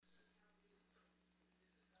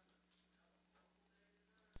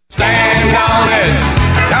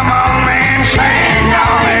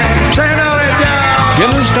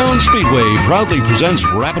Jennerstown Speedway proudly presents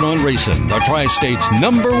Rappin' on Racing, the Tri-State's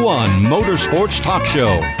 #1 motorsports talk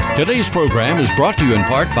show. Today's program is brought to you in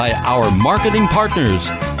part by our marketing partners.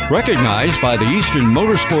 Recognized by the Eastern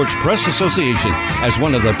Motorsports Press Association as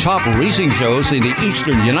one of the top racing shows in the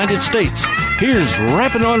Eastern United States, here's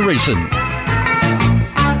Rappin' on Racing.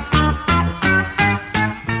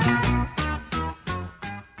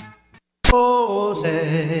 Oh,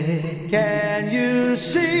 say, can you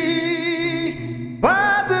see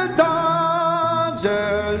by the dawn's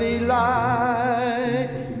early light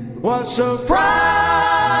what so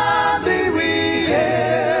proudly we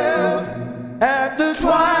hailed at the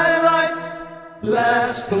twilight's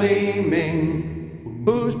last gleaming,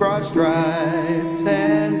 whose broad stripes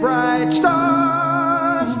and bright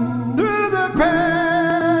stars through the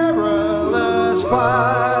perilous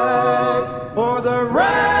fight o'er the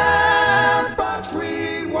ramparts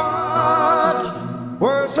we watched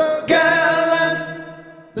were so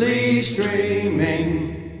gallantly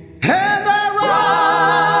streaming, and the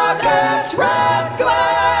rockets' red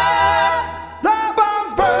glare, the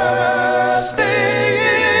bombs bursting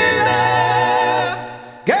in air,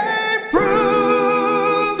 gave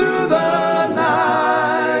proof through the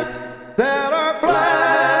night that our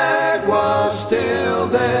flag was still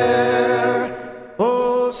there.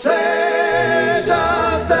 Oh, say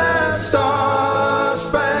does that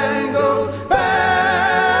star-spangled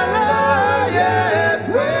banner yet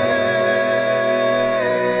wave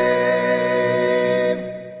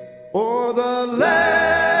o'er the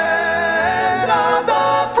land of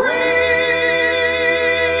the free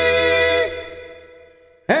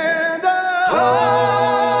and the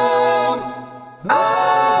home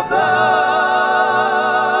of the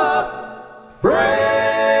brave.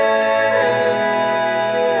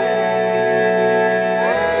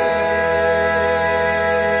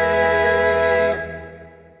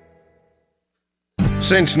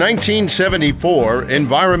 Since 1974,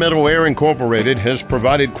 Environmental Air Incorporated has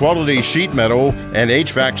provided quality sheet metal and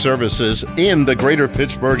HVAC services in the greater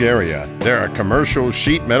Pittsburgh area. They're a commercial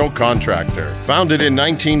sheet metal contractor. Founded in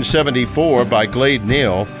 1974 by Glade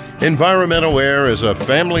Neal, Environmental Air is a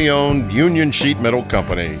family-owned union sheet metal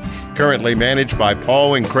company, currently managed by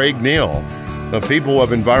Paul and Craig Neal. The people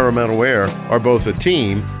of Environmental Air are both a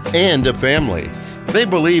team and a family. They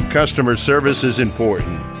believe customer service is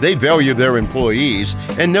important. They value their employees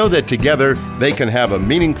and know that together they can have a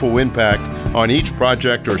meaningful impact on each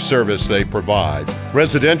project or service they provide.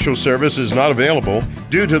 Residential service is not available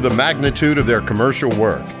due to the magnitude of their commercial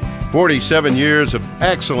work. 47 years of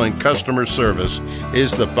excellent customer service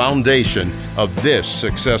is the foundation of this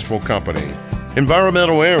successful company.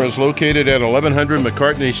 Environmental Air is located at 1100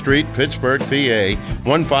 McCartney Street, Pittsburgh, PA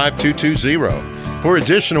 15220. For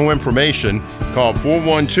additional information, call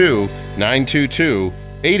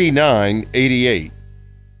 412-922-8988.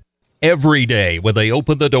 Every day when they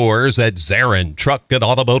open the doors at Zarin Truck and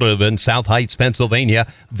Automotive in South Heights, Pennsylvania,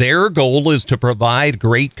 their goal is to provide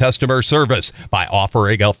great customer service by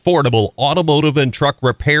offering affordable automotive and truck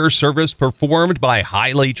repair service performed by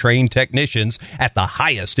highly trained technicians at the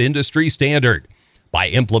highest industry standard. By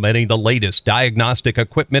implementing the latest diagnostic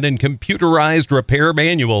equipment and computerized repair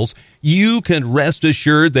manuals, you can rest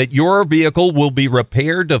assured that your vehicle will be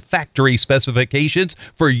repaired to factory specifications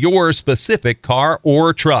for your specific car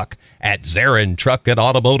or truck. At Zarin Truck and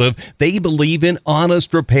Automotive, they believe in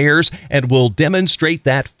honest repairs and will demonstrate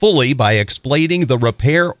that fully by explaining the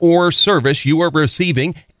repair or service you are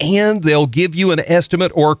receiving, and they'll give you an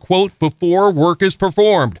estimate or quote before work is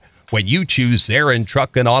performed. When you choose Zarin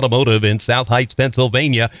Truck and Automotive in South Heights,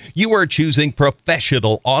 Pennsylvania, you are choosing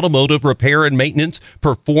professional automotive repair and maintenance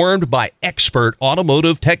performed by expert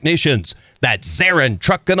automotive technicians. That's Zarin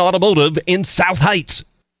Truck and Automotive in South Heights.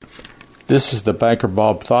 This is the Banker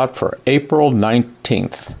Bob Thought for April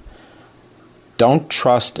 19th. Don't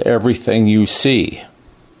trust everything you see.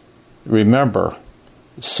 Remember,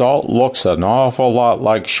 salt looks an awful lot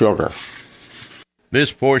like sugar.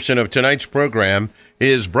 This portion of tonight's program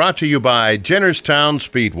is brought to you by Jennerstown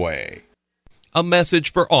Speedway. A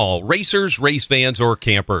message for all racers, race fans, or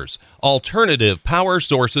campers. Alternative Power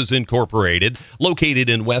Sources Incorporated, located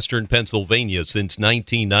in western Pennsylvania since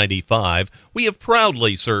 1995, we have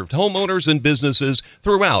proudly served homeowners and businesses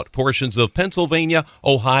throughout portions of Pennsylvania,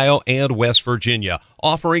 Ohio, and West Virginia,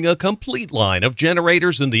 offering a complete line of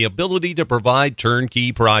generators and the ability to provide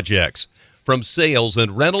turnkey projects. From sales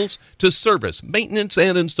and rentals to service, maintenance,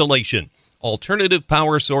 and installation, Alternative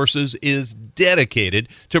Power Sources is dedicated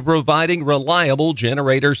to providing reliable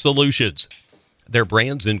generator solutions. Their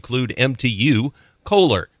brands include MTU,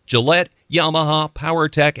 Kohler, Gillette, Yamaha,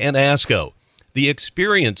 PowerTech, and ASCO. The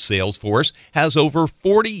experienced sales force has over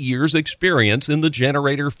 40 years' experience in the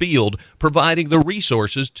generator field, providing the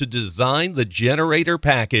resources to design the generator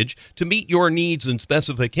package to meet your needs and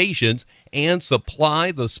specifications and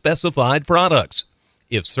supply the specified products.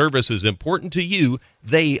 If service is important to you,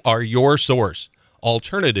 they are your source.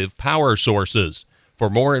 Alternative Power Sources. For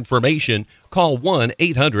more information, call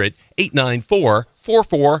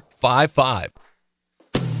 1-800-894-4455.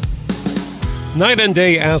 Night and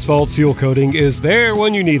Day Asphalt Seal Coating is there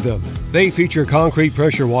when you need them. They feature concrete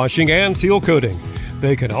pressure washing and seal coating.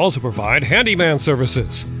 They can also provide handyman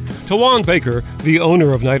services. Tawan Baker, the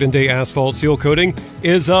owner of Night and Day Asphalt Seal Coating,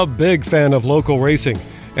 is a big fan of local racing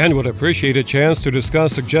and would appreciate a chance to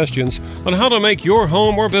discuss suggestions on how to make your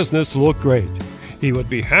home or business look great. He would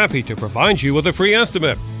be happy to provide you with a free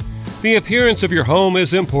estimate. The appearance of your home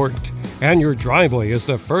is important, and your driveway is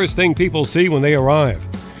the first thing people see when they arrive.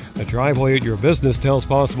 The driveway at your business tells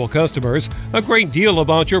possible customers a great deal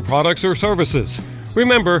about your products or services.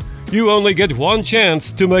 Remember, you only get one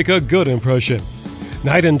chance to make a good impression.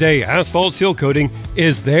 Night and Day Asphalt Seal Coating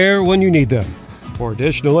is there when you need them. For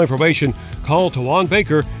additional information, call Tawan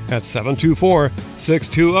Baker at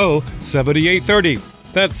 724-620-7830.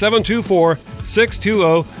 That's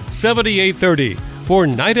 724-620-7830 for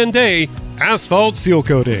Night and Day Asphalt Seal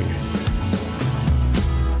Coating.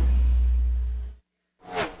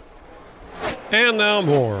 And now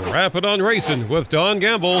more Rapid on Racing with Don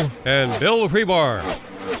Gamble and Bill Rebar.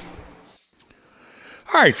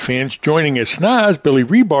 All right, fans, joining us now is Billy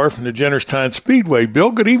Rebar from the Jennerstown Speedway.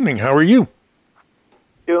 Bill, good evening. How are you?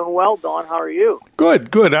 Doing well, Don. How are you?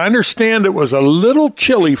 Good, good. I understand it was a little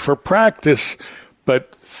chilly for practice,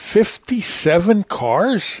 but 57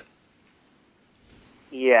 cars?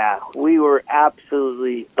 Yeah, we were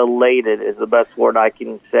absolutely elated is the best word I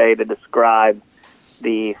can say to describe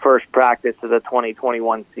the first practice of the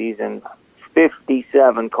 2021 season.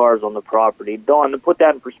 57 cars on the property. Dawn, to put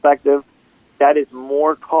that in perspective, that is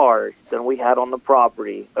more cars than we had on the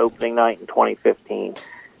property opening night in 2015.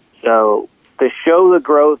 So to show the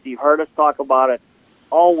growth, you've heard us talk about it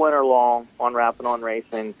all winter long on Rapid on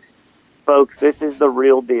Racing. Folks, this is the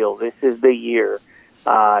real deal. This is the year.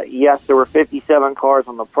 Yes, there were 57 cars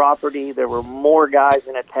on the property. There were more guys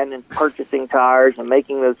in attendance purchasing tires and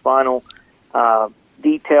making those final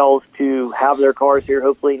details to have their cars here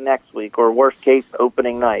hopefully next week or worst case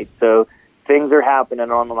opening night. So things are happening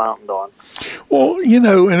on the mountain, Dawn. Well, you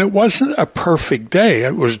know, and it wasn't a perfect day.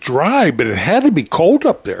 It was dry, but it had to be cold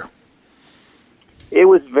up there. It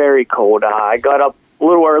was very cold. I got up a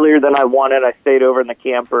little earlier than I wanted. I stayed over in the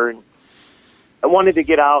camper, and I wanted to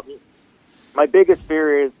get out. My biggest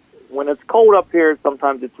fear is when it's cold up here,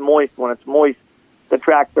 sometimes it's moist. When it's moist, the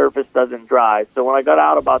track surface doesn't dry. So when I got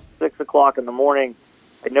out about 6 o'clock in the morning,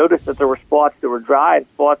 I noticed that there were spots that were dry and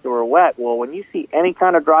spots that were wet. Well, when you see any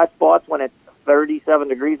kind of dry spots when it's 37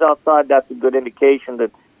 degrees outside, that's a good indication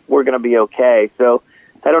that we're going to be okay. So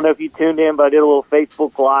I don't know if you tuned in, but I did a little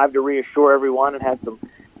Facebook Live to reassure everyone and had some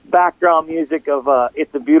background music of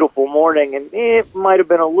It's a Beautiful Morning. And it might have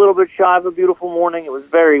been a little bit shy of a beautiful morning. It was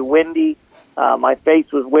very windy. My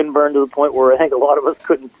face was windburned to the point where I think a lot of us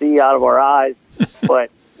couldn't see out of our eyes.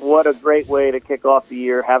 But what a great way to kick off the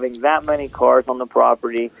year, having that many cars on the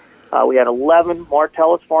property. We had 11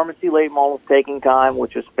 Martellus Pharmacy late models taking time,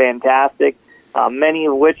 which was fantastic, many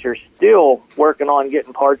of which are still working on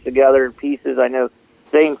getting parts together in pieces. I know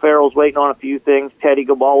Zane Farrell's waiting on a few things. Teddy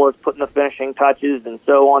Gabala's putting the finishing touches and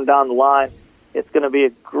so on down the line. It's going to be a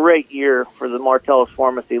great year for the Martellus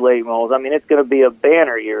Pharmacy late models. I mean, it's going to be a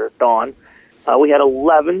banner year, Dawn. We had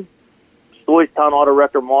 11 Stoystown Auto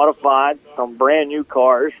Record modified, some brand new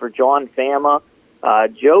cars for John Fama.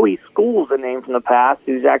 Joey School's a name from the past,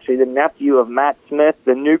 who's actually the nephew of Matt Smith,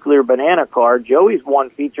 the Nuclear Banana car. Joey's won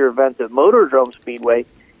feature events at Motordrome Speedway.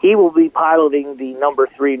 He will be piloting the number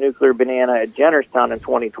 3 Nuclear Banana at Jennerstown in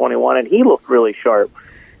 2021, and he looked really sharp.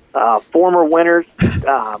 Former winners,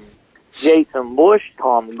 Jason Bush,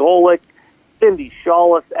 Tom Golick, Cindy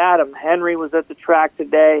Shawless, Adam Henry was at the track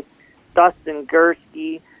today, Dustin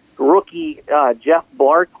Gursky, rookie Jeff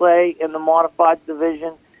Barclay in the modified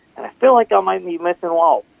division, and I feel like I might be missing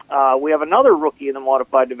we have another rookie in the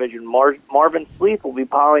modified division. Marvin Sleeth will be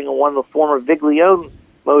piloting one of the former Viglione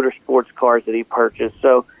Motorsports cars that he purchased.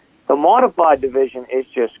 So the modified division is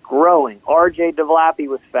just growing. RJ DeVlappy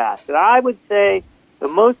was fast, and I would say the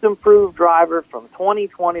most improved driver from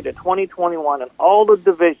 2020 to 2021 in all the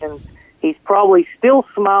divisions. He's probably still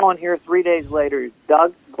smiling here 3 days later. Is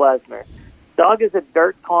Doug Glesner. Doug is a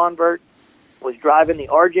dirt convert, was driving the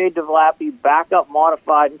RJ DeVlappy backup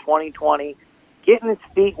modified in 2020, getting his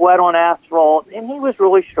feet wet on asphalt, and he was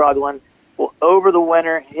really struggling. Well, over the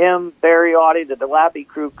winter, him, Barry Audi, the DeLappy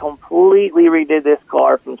crew completely redid this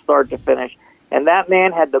car from start to finish. And that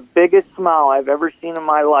man had the biggest smile I've ever seen in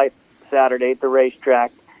my life Saturday at the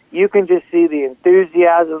racetrack. You can just see the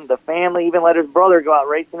enthusiasm, the family, even let his brother go out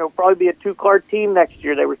racing. It'll probably be a 2-car team next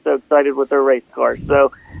year. They were so excited with their race cars.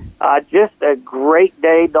 So just a great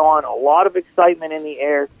day, Dawn. A lot of excitement in the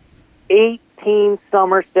air. 18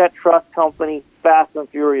 Somerset Trust Company Fast and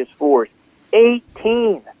Furious 4s.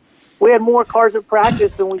 18. We had more cars at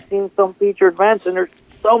practice than we've seen some featured events, and there's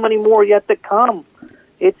so many more yet to come.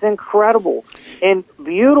 It's incredible. And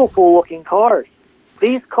beautiful-looking cars.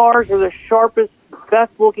 These cars are the sharpest,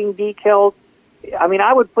 best-looking decals. I mean,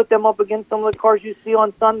 I would put them up against some of the cars you see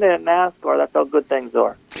on Sunday at NASCAR. That's how good things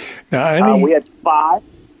are. Now, we had 5.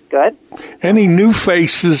 Go ahead. Any new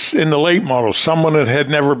faces in the late models, someone that had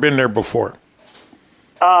never been there before?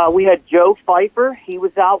 We had Joe Pfeiffer. He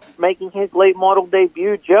was out making his late model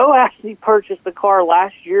debut. Joe actually purchased the car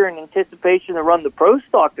last year in anticipation to run the Pro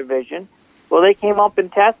Stock division. Well, they came up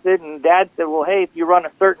and tested, and Dad said, well, hey, if you run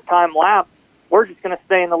a certain time lap, we're just going to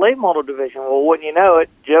stay in the late model division. Well, wouldn't you know it,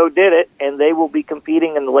 Joe did it, and they will be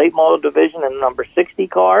competing in the late model division in the number 60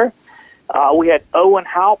 car. We had Owen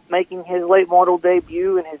Haupt making his late model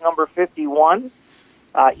debut in his number 51.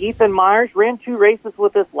 Ethan Myers ran 2 races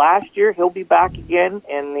with us last year. He'll be back again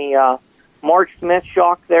in the Mark Smith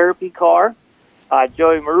Shock Therapy car.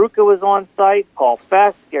 Joey Maruka was on site, Paul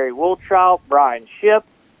Fest, Gary Wiltrout, Brian Shipp.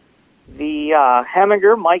 The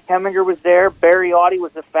Heminger, Mike Heminger was there. Barry Audi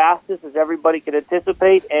was the fastest, as everybody could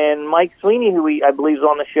anticipate. And Mike Sweeney, who I believe is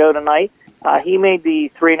on the show tonight, he made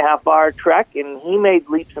the 3.5-hour trek, and he made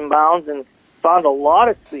leaps and bounds and found a lot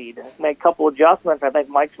of speed. Made a couple adjustments. I think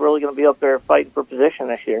Mike's really going to be up there fighting for position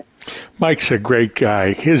this year. Mike's a great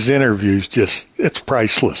guy. His interview's it's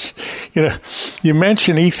priceless. You know, you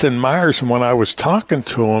mentioned Ethan Myers, and when I was talking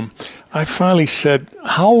to him, I finally said,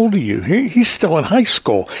 how old are you? He's still in high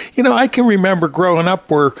school. You know, I can remember growing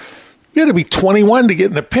up where you had to be 21 to get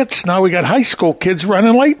in the pits. Now we got high school kids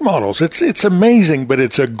running late models. It's amazing, but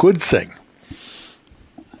it's a good thing.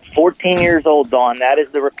 14 years old, Dawn. That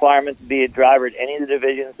is the requirement to be a driver at any of the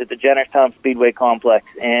divisions at the Jennerstown Speedway Complex.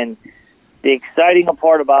 And the exciting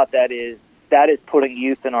part about that is putting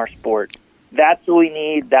youth in our sport. That's what we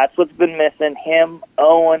need. That's what's been missing. Him,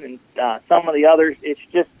 Owen, and some of the others. It's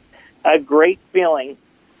just a great feeling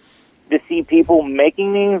to see people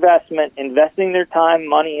making the investment, investing their time,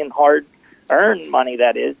 money, and hard-earned money,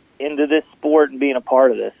 that is, into this sport and being a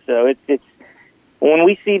part of this. So it's when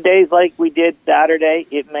we see days like we did Saturday,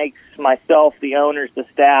 it makes myself, the owners, the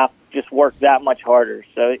staff, just work that much harder.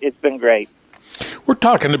 So it's been great. We're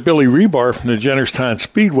talking to Billy Rebar from the Jennerstown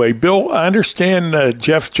Speedway. Bill, I understand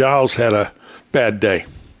Jeff Giles had a bad day.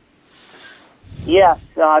 Yes,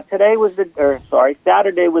 Saturday was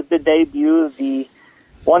the debut of the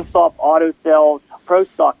One Stop Auto Sales Pro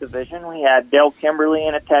Stock division. We had Dale Kimberly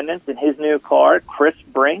in attendance in his new car, Chris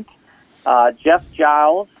Brink, Jeff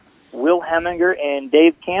Giles, Will Heminger, and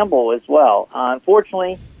Dave Campbell as well.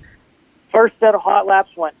 Unfortunately, first set of hot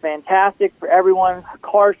laps went fantastic for everyone.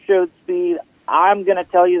 Cars showed speed. I'm going to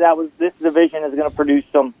tell you this division is going to produce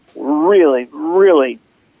some really, really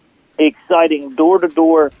exciting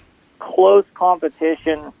door-to-door, close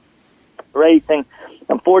competition racing.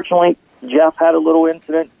 Unfortunately, Jeff had a little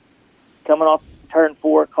incident coming off turn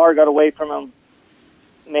 4. Car got away from him,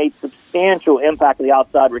 made substantial impact of the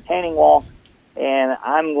outside retaining wall, and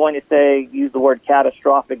I'm going to use the word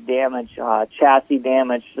catastrophic damage, chassis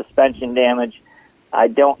damage, suspension damage. I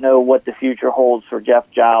don't know what the future holds for Jeff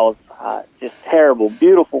Giles. Just terrible,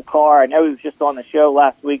 beautiful car. I know he was just on the show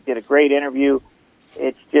last week, did a great interview.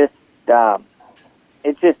 It's just,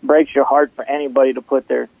 it just breaks your heart for anybody to put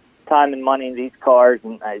their time and money in these cars,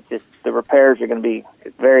 and the repairs are going to be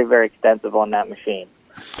very, very extensive on that machine.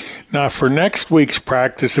 Now, for next week's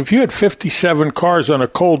practice, if you had 57 cars on a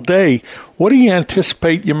cold day, what do you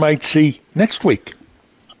anticipate you might see next week?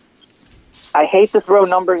 I hate to throw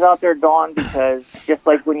numbers out there, Dawn, because just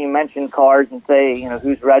like when you mention cars and say,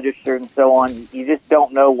 who's registered and so on, you just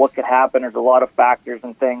don't know what could happen. There's a lot of factors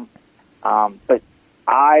and things. But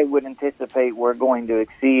I would anticipate we're going to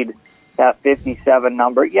exceed that 57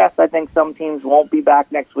 number. Yes, I think some teams won't be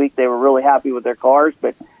back next week. They were really happy with their cars,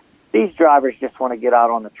 but these drivers just want to get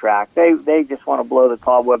out on the track. They just want to blow the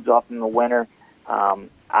cobwebs off in the winter.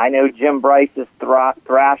 I know Jim Bryce is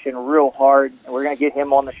thrashing real hard. We're going to get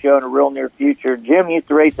him on the show in the real near future. Jim used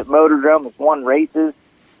to race at Motordrome. He's won races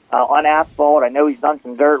on asphalt. I know he's done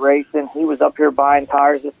some dirt racing. He was up here buying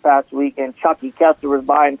tires this past weekend. Chucky Kessler was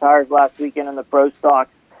buying tires last weekend in the Pro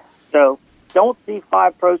Stocks. So don't see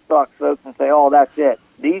 5 Pro Stocks folks and say, oh, that's it.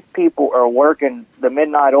 These people are working the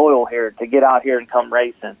midnight oil here to get out here and come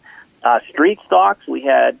racing. Street stocks, we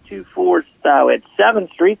had 7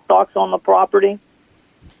 street stocks on the property.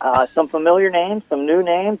 Some familiar names, some new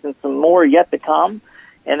names, and some more yet to come.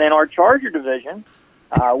 And then our Charger division,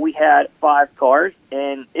 we had 5 cars,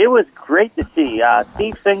 and it was great to see.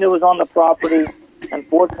 Steve Singa was on the property.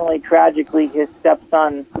 Unfortunately, tragically, his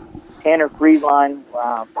stepson, Tanner Friedline,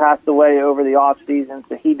 passed away over the off season,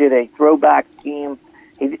 so he did a throwback scheme.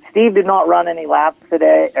 Steve did not run any laps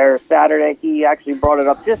today or Saturday. He actually brought it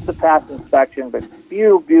up just to pass inspection, but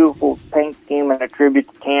beautiful paint scheme and a tribute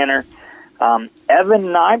to Tanner. Evan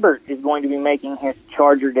Nybert is going to be making his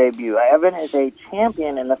Charger debut. Evan is a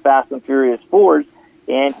champion in the Fast and Furious 4s,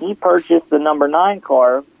 and he purchased the number 9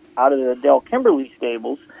 car out of the Dale Kimberly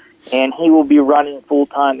stables, and he will be running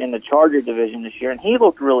full-time in the Charger division this year, and he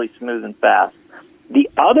looked really smooth and fast. The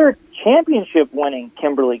other championship-winning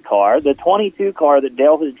Kimberly car, the 22 car that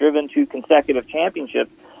Dale has driven to consecutive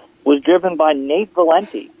championships, was driven by Nate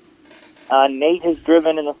Valenti. Nate has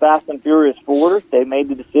driven in the Fast and Furious 4s. They made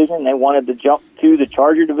the decision. They wanted to jump to the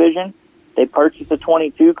Charger division. They purchased a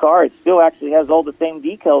 22 car. It still actually has all the same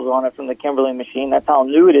decals on it from the Kimberly machine. That's how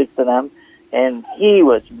new it is to them. And he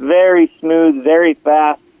was very smooth, very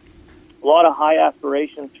fast. A lot of high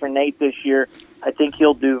aspirations for Nate this year. I think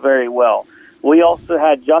he'll do very well. We also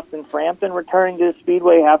had Justin Frampton returning to the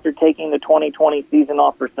Speedway after taking the 2020 season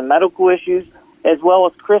off for some medical issues, as well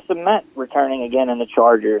as Chris Ament returning again in the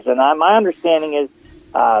Chargers. And my understanding is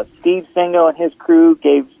Steve Singo and his crew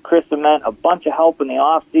gave Chris Ament a bunch of help in the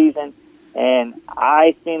off-season, and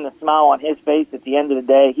I seen the smile on his face at the end of the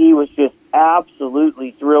day. He was just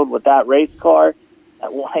absolutely thrilled with that race car.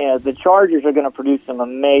 The Chargers are going to produce some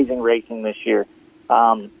amazing racing this year.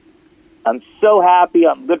 I'm so happy.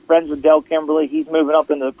 I'm good friends with Dale Kimberly. He's moving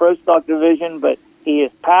up into the Pro Stock division, but he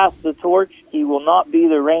has passed the torch. He will not be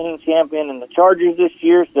the reigning champion in the Chargers this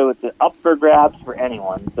year, so it's up for grabs for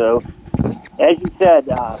anyone. So, as you said,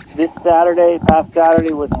 this past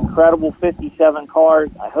Saturday was incredible, 57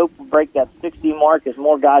 cars. I hope we'll break that 60 mark as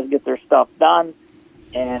more guys get their stuff done.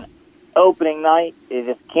 And opening night, it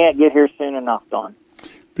just can't get here soon enough, Don.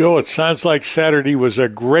 Bill, it sounds like Saturday was a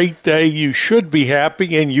great day. You should be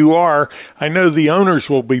happy, and you are. I know the owners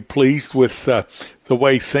will be pleased with the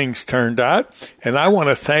way things turned out, and I want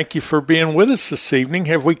to thank you for being with us this evening.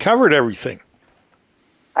 Have we covered everything?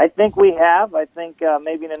 I think we have. I think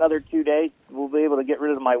maybe in another 2 days we'll be able to get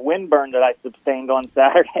rid of my windburn that I sustained on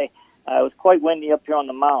Saturday. It was quite windy up here on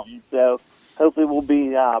the mountain, so hopefully we'll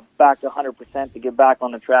be back to 100% to get back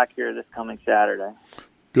on the track here this coming Saturday.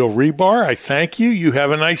 Bill Rebar, I thank you. You have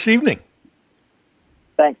a nice evening.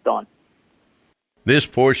 Thanks, Don. This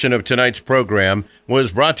portion of tonight's program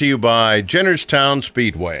was brought to you by Jennerstown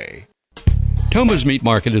Speedway. Thoma's Meat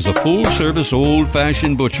Market is a full-service,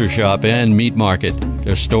 old-fashioned butcher shop and meat market.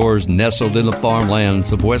 Their stores nestled in the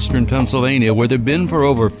farmlands of western Pennsylvania, where they've been for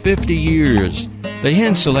over 50 years. They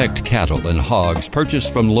hand-select cattle and hogs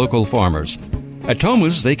purchased from local farmers. At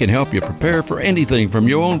Thoma's, they can help you prepare for anything from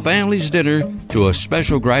your own family's dinner to a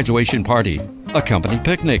special graduation party, a company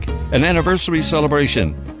picnic, an anniversary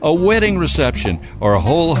celebration, a wedding reception, or a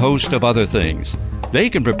whole host of other things. They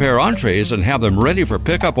can prepare entrees and have them ready for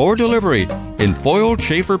pickup or delivery in foiled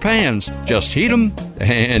Schaefer pans. Just heat them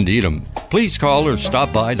and eat them. Please call or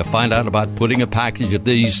stop by to find out about putting a package of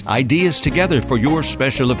these ideas together for your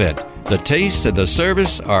special event. The taste and the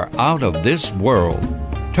service are out of this world.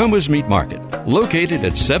 Thoma's Meat Market, located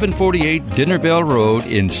at 748 Dinner Bell Road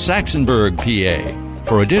in Saxonburg, PA.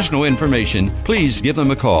 For additional information, please give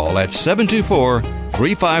them a call at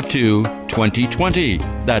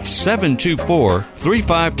 724-352-2020. That's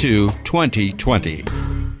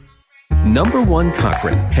 724-352-2020. Number One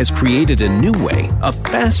Cochran has created a new way, a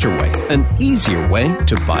faster way, an easier way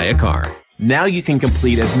to buy a car. Now you can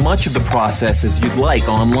complete as much of the process as you'd like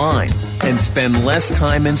online and spend less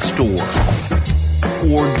time in store.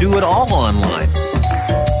 Or do it all online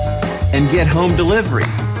and get home delivery.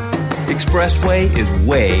 Expressway is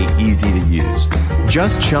way easy to use.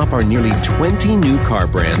 Just shop our nearly 20 new car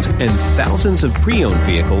brands and thousands of pre-owned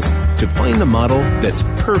vehicles to find the model that's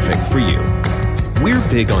perfect for you. We're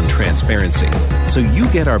big on transparency, so you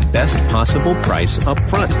get our best possible price up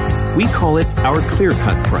front. We call it our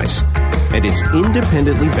clear-cut price, and it's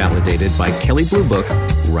independently validated by Kelley Blue Book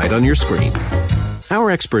right on your screen. Our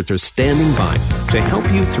experts are standing by to help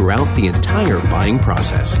you throughout the entire buying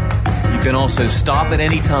process. You can also stop at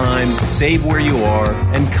any time, save where you are,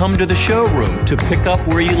 and come to the showroom to pick up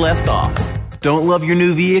where you left off. Don't love your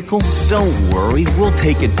new vehicle? Don't worry, we'll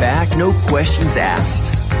take it back, no questions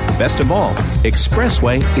asked. Best of all,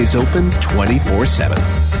 Expressway is open 24/7.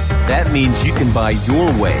 That means you can buy your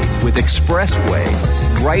way with Expressway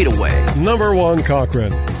right away. Number 1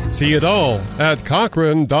 Cochran. See it all at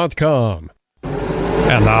Cochran.com.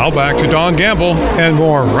 And now back to Don Gamble and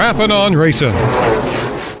more Rappin' on Racing.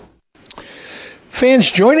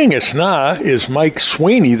 Fans, joining us now is Mike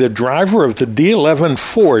Sweeney, the driver of the D11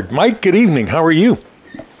 Ford. Mike, good evening. How are you?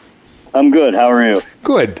 I'm good. How are you?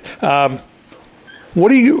 Good. Where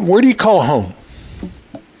do you call home?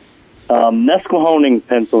 Nesquehoning,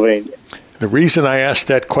 Pennsylvania. The reason I asked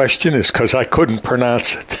that question is because I couldn't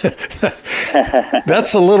pronounce it.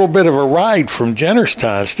 That's a little bit of a ride from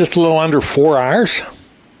Jennerstown. It's just a little under 4 hours.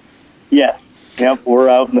 Yes. Yep, we're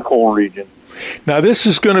out in the coal region. Now, this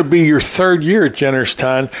is going to be your third year at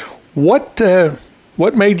Jennerstown.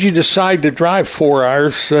 What made you decide to drive 4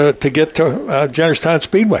 hours to get to Jennerstown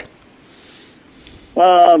Speedway?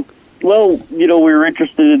 Well, we were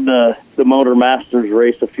interested in the Motor Masters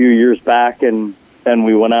race a few years back, and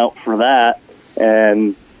we went out for that.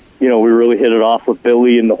 And, we really hit it off with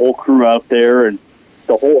Billy and the whole crew out there, and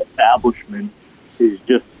the whole establishment is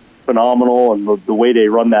just phenomenal, and the way they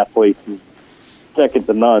run that place is second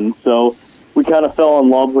to none. So we kind of fell in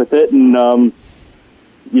love with it, and,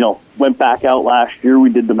 went back out last year. We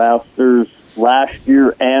did the Masters last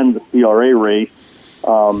year and the CRA race.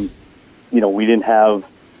 We didn't have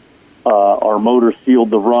our motor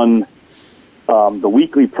sealed to run the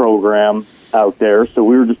weekly program out there, so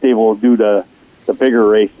we were just able to do the bigger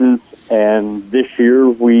races. And this year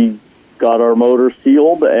we got our motor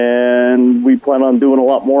sealed, and we plan on doing a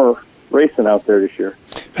lot more racing out there this year.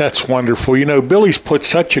 That's wonderful. Billy's put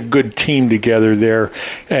such a good team together there,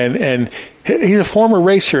 and he's a former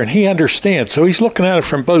racer, and he understands. So he's looking at it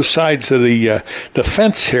from both sides of the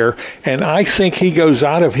fence here, and I think he goes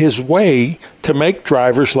out of his way to make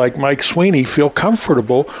drivers like Mike Sweeney feel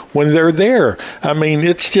comfortable when they're there. I mean,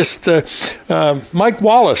 it's just Mike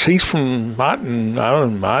Wallace. He's from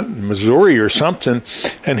Martin, Missouri or something,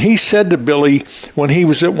 and he said to Billy when he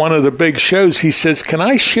was at one of the big shows, he says, "Can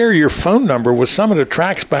I share your phone number with some of the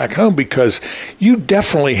tracks back home, because you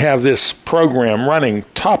definitely have this program running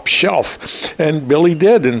top shelf." And Billy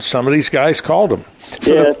did, and some of these guys called him.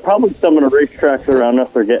 Yeah, probably some of the racetracks around us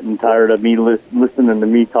are getting tired of me listening to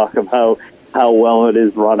me talk about how well it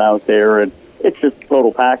is run out there, and it's just a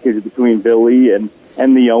total package between Billy and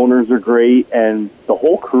the owners are great, and the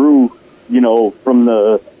whole crew, from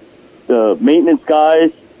the maintenance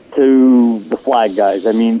guys to the flag guys.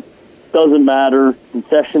 I mean, doesn't matter.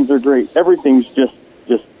 Concessions are great. Everything's just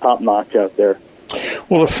top notch out there.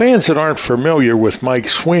 Well, the fans that aren't familiar with Mike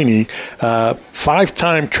Sweeney,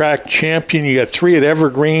 5-time track champion, you got 3 at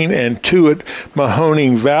Evergreen and 2 at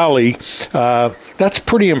Mahoning Valley. That's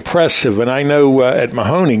pretty impressive. And I know at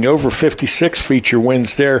Mahoning, over 56 feature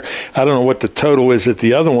wins there. I don't know what the total is at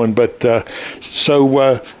the other one, but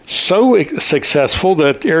so successful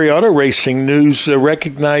that Area Auto Racing News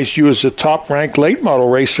recognized you as a top-ranked late model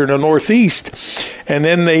racer in the Northeast. And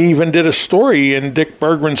then they even did a story in Dick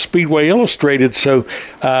Bergman Speedway Illustrated. So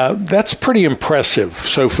that's pretty impressive.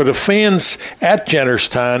 So for the fans at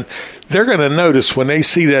Jennerstown, they're going to notice when they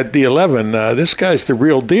see that D11, this guy's the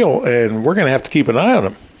real deal, and we're going to have to keep an eye on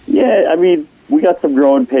him. Yeah, I mean, we got some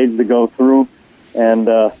growing pains to go through, and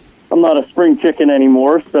I'm not a spring chicken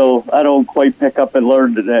anymore, so I don't quite pick up and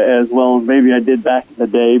learn as well as maybe I did back in the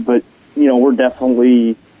day, but, we're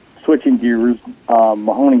definitely switching gears.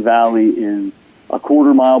 Mahoning Valley is a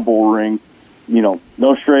quarter-mile bull ring, no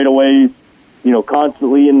straightaways,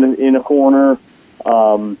 constantly in a corner,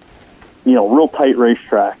 real tight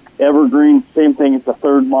racetrack. Evergreen, same thing. It's a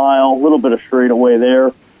third mile, a little bit of straightaway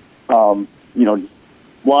there. Just a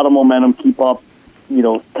lot of momentum, keep up.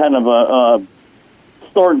 Kind of a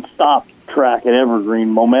start and stop track at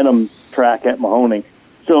Evergreen, momentum track at Mahoning.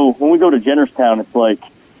 So when we go to Jennerstown, it's like,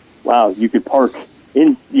 wow, you could park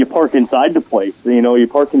inside the place. You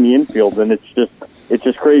park in the infield, and it's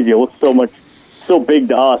just crazy. It looks so big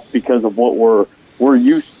to us because of what we're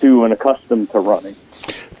used to and accustomed to running.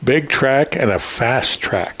 Big track and a fast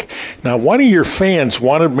track. Now, one of your fans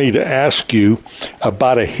wanted me to ask you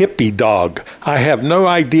about a hippie dog. I have no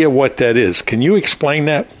idea what that is. Can you explain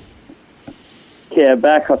that? Yeah,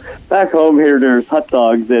 back home here, there's hot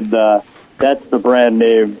dogs, and that's the brand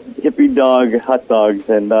name, Hippie Dog Hot Dogs.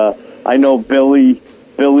 And I know Billy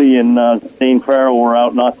and Dane Farrell were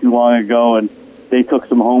out not too long ago, and they took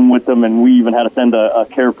some home with them, and we even had to send a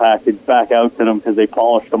care package back out to them because they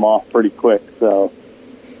polished them off pretty quick. So.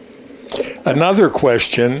 Another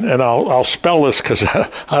question, and I'll spell this because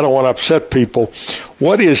I don't want to upset people.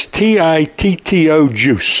 What is TITTO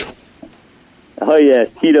juice? Oh, yeah,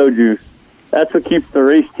 Tito juice. that's what keeps the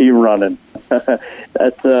race team running.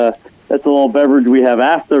 That's a little beverage we have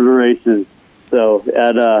after the races. So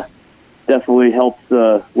that definitely helps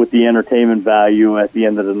with the entertainment value at the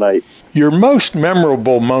end of the night. Your most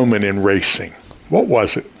memorable moment in racing, what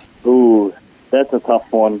was it? Ooh, that's a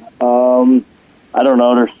tough one. I don't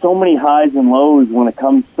know. There's so many highs and lows when it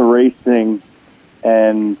comes to racing,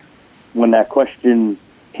 and when that question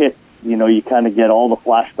hits, you kind of get all the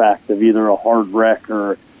flashbacks of either a hard wreck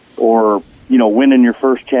or winning your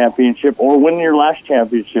first championship or winning your last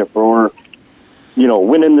championship or,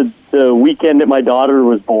 winning the weekend that my daughter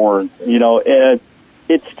was born.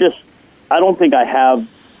 It's just, I don't think I have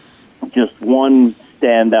just one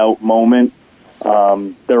standout moment.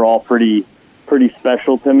 They're all pretty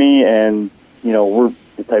special to me, and, we're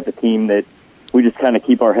the type of team that we just kind of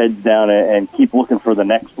keep our heads down and keep looking for the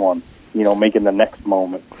next one, making the next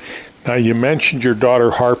moment. Now, you mentioned your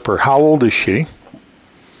daughter, Harper. How old is she?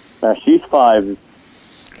 She's 5.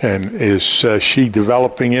 And is she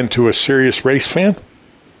developing into a serious race fan?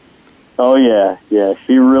 Oh, yeah. Yeah,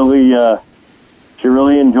 she really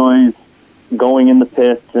enjoys going in the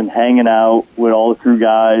pits and hanging out with all the crew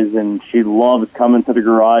guys, and she loves coming to the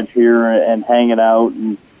garage here and hanging out.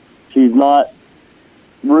 And she's not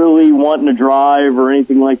really wanting to drive or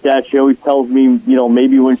anything like that. She always tells me,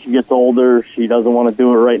 maybe when she gets older, she doesn't want to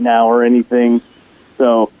do it right now or anything.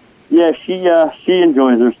 So, yeah, she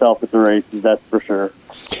enjoys herself at the races, that's for sure.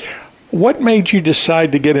 What made you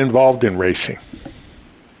decide to get involved in racing?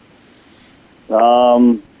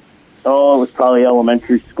 It was probably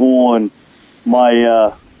elementary school, and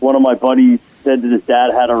my one of my buddies said that his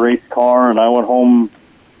dad had a race car, and I went home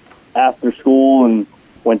after school and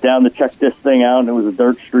went down to check this thing out, and it was a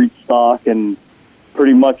dirt street stock, and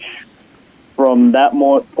pretty much from that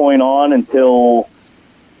point on until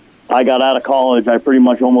I got out of college, I pretty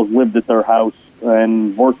much almost lived at their house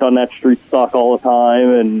and worked on that street stock all the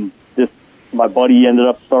time, and just my buddy ended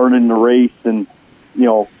up starting the race, and,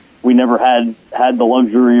 we never had the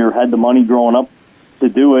luxury or had the money growing up to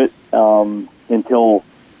do it until,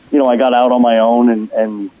 I got out on my own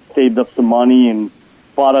and saved up some money and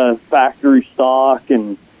bought a factory stock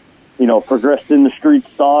and, progressed in the street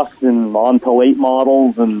stocks and on to late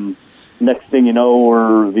models, and next thing you know,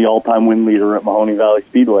 we're the all-time win leader at Mahoney Valley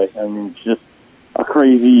Speedway. I mean, it's just a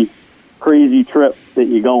crazy, crazy trip that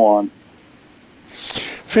you go on.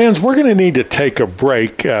 Fans, we're going to need to take a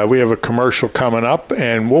break. We have a commercial coming up,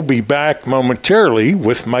 and we'll be back momentarily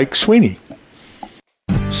with Mike Sweeney.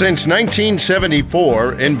 Since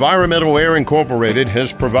 1974, Environmental Air Incorporated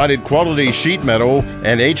has provided quality sheet metal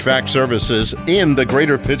and HVAC services in the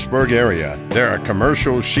greater Pittsburgh area. They're a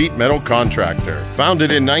commercial sheet metal contractor.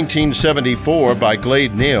 Founded in 1974 by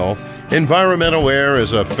Glade Neal, Environmental Air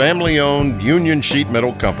is a family-owned union sheet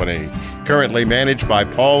metal company, currently managed by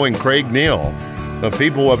Paul and Craig Neal. The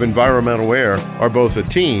people of Environmental Air are both a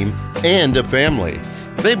team and a family.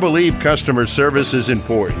 They believe customer service is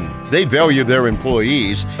important. They value their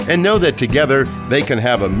employees and know that together they can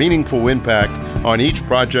have a meaningful impact on each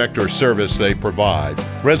project or service they provide.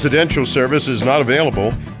 Residential service is not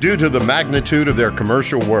available due to the magnitude of their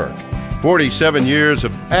commercial work. 47 years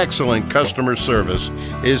of excellent customer service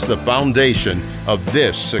is the foundation of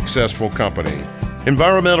this successful company.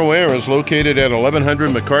 Environmental Air is located at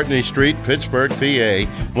 1100 McCartney Street, Pittsburgh, PA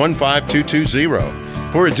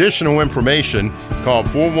 15220. For additional information, call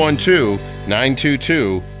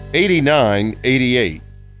 412-922-8988.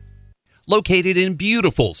 Located in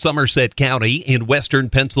beautiful Somerset County in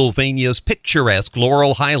western Pennsylvania's picturesque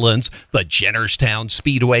Laurel Highlands, the Jennerstown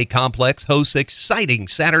Speedway Complex hosts exciting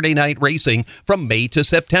Saturday night racing from May to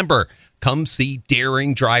September. Come see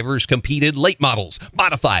daring drivers compete in late models,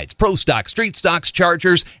 modifieds, pro stock, street stocks,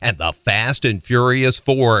 chargers, and the Fast and Furious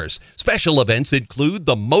 4s. Special events include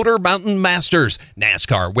the Motor Mountain Masters,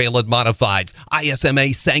 NASCAR Whelen Modifieds,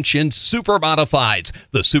 ISMA sanctioned Super Modifieds,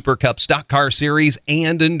 the Super Cup Stock Car Series,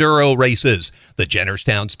 and Enduro races. The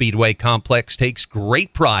Jennerstown Speedway Complex takes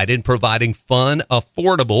great pride in providing fun,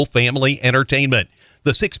 affordable family entertainment.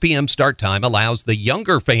 The 6 p.m. start time allows the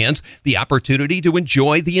younger fans the opportunity to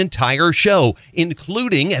enjoy the entire show,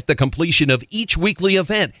 including at the completion of each weekly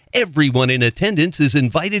event. Everyone in attendance is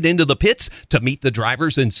invited into the pits to meet the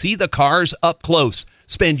drivers and see the cars up close.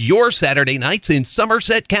 Spend your Saturday nights in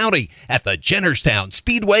Somerset County at the Jennerstown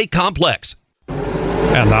Speedway Complex.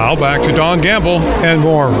 And now back to Don Gamble and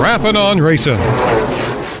more Rappin' on Racing.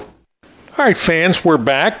 All right, fans, we're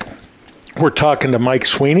back. We're talking to Mike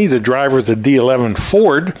Sweeney, the driver of the D11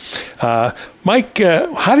 Ford. Mike,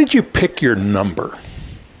 how did you pick your number?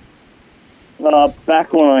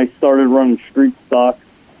 Back when I started running street stock,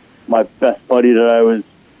 my best buddy that I was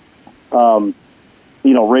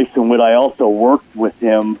racing with, I also worked with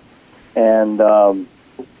him, and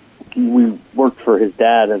we worked for his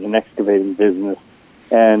dad at an excavating business.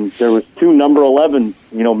 And there was 2 number 11s,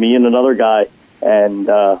 me and another guy, and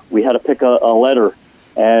we had to pick a letter.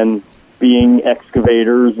 And being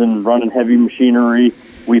excavators and running heavy machinery,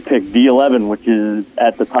 we picked D11, which is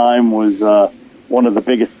at the time was one of the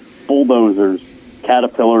biggest bulldozers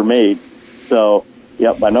Caterpillar made. So,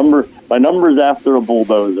 yep, my number's after a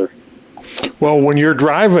bulldozer. Well, when you're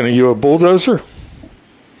driving, are you a bulldozer?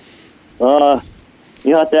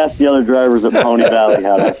 You have to ask the other drivers at Pony Valley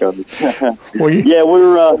how that goes. Yeah,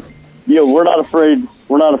 we're not afraid.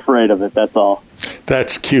 We're not afraid of it. That's all.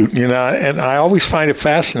 That's cute, and I always find it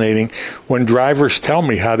fascinating when drivers tell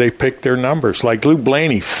me how they pick their numbers. Like Lou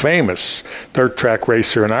Blaney, famous dirt track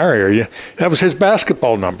racer in our area, that was his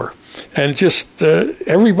basketball number. And just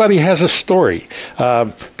everybody has a story.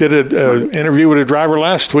 Did an interview with a driver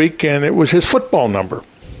last week, and it was his football number.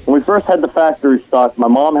 When we first had the factory stock, my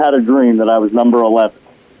mom had a dream that I was number 11,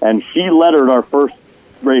 and she lettered our first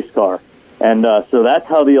race car. And so that's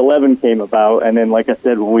how the 11 came about. And then, like I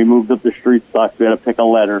said, when we moved up the street stocks, we had to pick a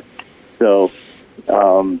letter. So,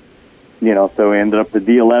 so we ended up the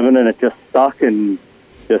D11, and it just stuck and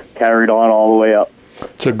just carried on all the way up.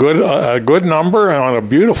 It's a good number and on a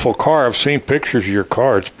beautiful car. I've seen pictures of your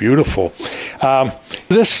car. It's beautiful.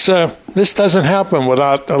 This doesn't happen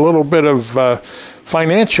without a little bit of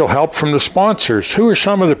financial help from the sponsors. Who are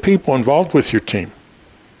some of the people involved with your team?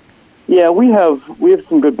 Yeah, we have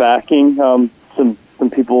some good backing. Some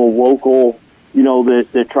people local,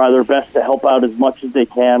 that try their best to help out as much as they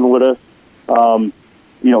can with us.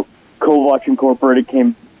 Kovach Incorporated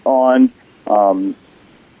came on.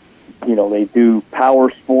 They do power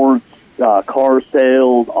sports, car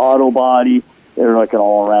sales, auto body. They're like an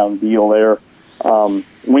all-around deal there.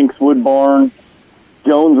 Winks Wood Barn,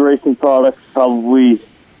 Jones Racing Products, probably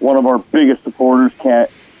one of our biggest supporters.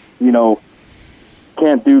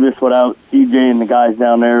 Can't do this without CJ and the guys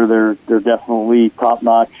down there. They're definitely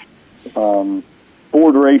top-notch.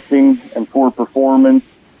 Ford Racing and Ford Performance,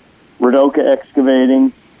 Radoka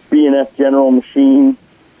Excavating, B&S General Machine,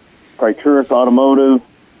 Criteric Automotive,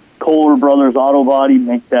 Kohler Brothers Auto Body,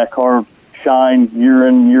 make that car shine year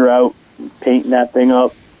in, year out, painting that thing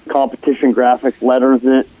up. Competition Graphics letters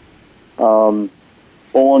it.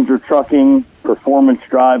 Bollinger Trucking, Performance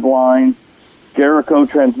Driveline, Jericho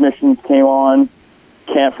Transmissions came on.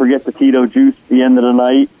 Can't forget the Tito Juice at the end of the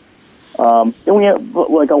night. And we have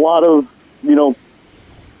like a lot of,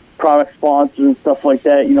 product sponsors and stuff like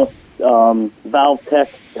that. Valve Tech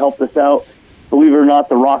helped us out. Believe it or not,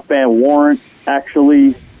 the rock band Warrant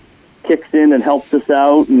actually kicks in and helps us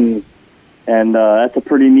out, and that's a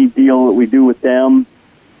pretty neat deal that we do with them.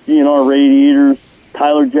 GNR Radiators,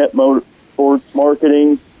 Tyler Jet Motorsports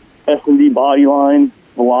Marketing, S&D Bodyline,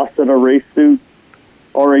 Velocita Race Suits,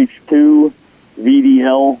 RH2,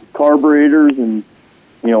 VDL Carburetors, and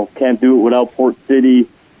can't do it without Port City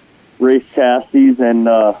Race Chassis and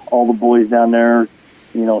all the boys down there.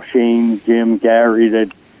 Shane, Jim, Gary, they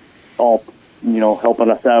all helping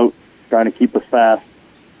us out, trying to keep us fast.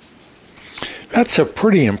 That's a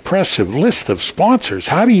pretty impressive list of sponsors.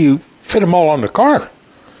 How do you fit them all on the car?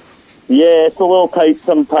 Yeah, it's a little tight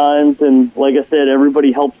sometimes, and like I said,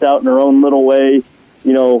 everybody helps out in their own little way.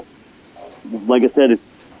 Like I said, it's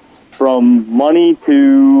from money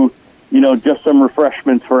to just some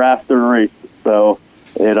refreshments for after the race. So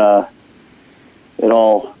it all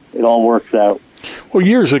works out. Well,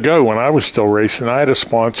 years ago when I was still racing, I had a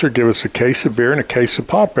sponsor give us a case of beer and a case of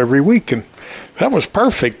pop every week, and that was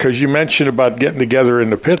perfect because you mentioned about getting together in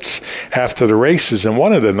the pits after the races, and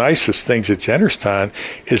one of the nicest things at Jennerstown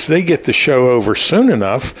is they get the show over soon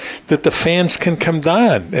enough that the fans can come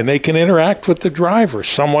down and they can interact with the driver.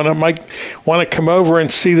 Someone that might want to come over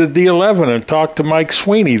and see the D11 and talk to Mike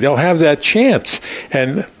Sweeney, they'll have that chance.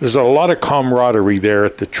 And there's a lot of camaraderie there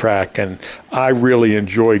at the track, and I really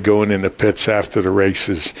enjoy going in the pits after the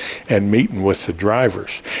races and meeting with the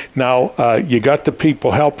drivers. Now, you got the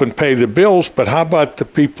people helping pay the bills, but how about the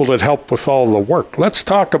people that help with all the work? Let's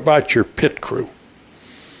talk about your pit crew.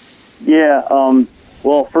 Yeah,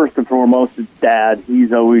 well, first and foremost, it's Dad.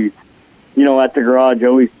 He's always, at the garage,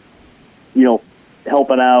 always,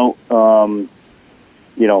 helping out,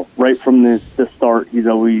 right from the start. He's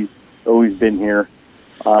always been here.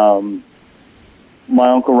 My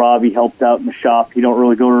Uncle Robbie helped out in the shop. He don't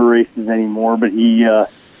really go to races anymore, but he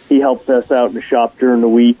helps us out in the shop during the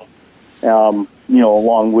week,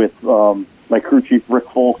 along with my crew chief, Rick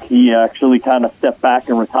Folk. He actually kind of stepped back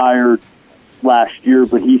and retired last year,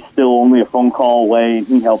 but he's still only a phone call away, and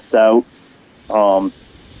he helps out.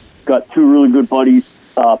 Got 2 really good buddies,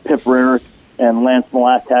 Pip Rarick Lance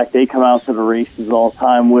Malatak, they come out to the races all the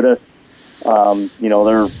time with us.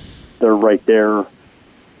 They're right there.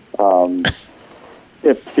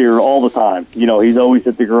 Pip's here all the time. He's always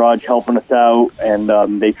at the garage helping us out,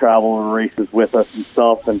 and they travel to the races with us and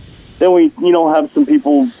stuff. And then we, have some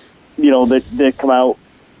people, that come out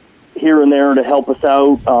here and there to help us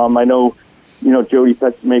out. I know, Jody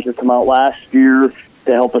Petzemaker come out last year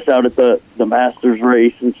to help us out at the Masters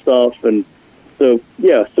race and stuff. And so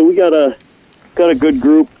we got a good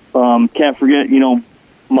group. Can't forget,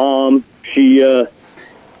 Mom. She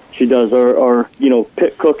does our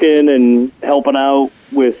pit cooking and helping out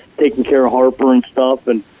with taking care of Harper and stuff.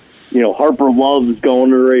 And, Harper loves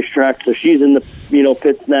going to the racetrack, so she's in the,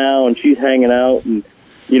 pits now, and she's hanging out. And,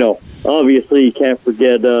 obviously you can't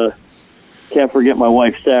forget my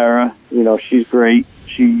wife, Sarah. She's great.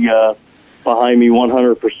 She, behind me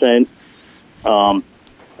 100%.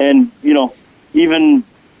 And, even,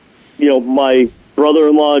 my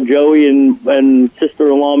brother-in-law, Joey, and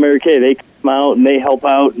sister-in-law, Mary Kay, they come out and they help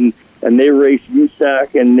out, and they race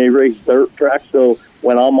USAC and they race dirt tracks. So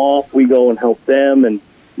when I'm off, we go and help them, and,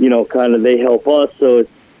 kind of they help us. So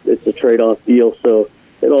it's a trade-off deal. So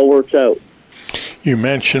it all works out. You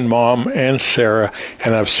mentioned Mom and Sarah,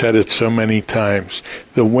 and I've said it so many times.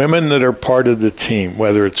 The women that are part of the team,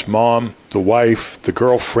 whether it's Mom, the wife, the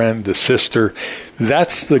girlfriend, the sister,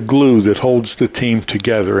 that's the glue that holds the team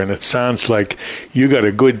together. And it sounds like you got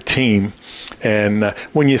a good team. And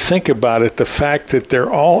when you think about it, the fact that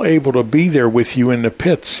they're all able to be there with you in the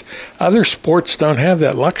pits, other sports don't have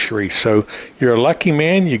that luxury. So you're a lucky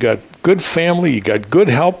man. You got good family, you got good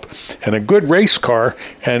help, and a good race car.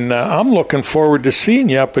 And I'm looking forward to seeing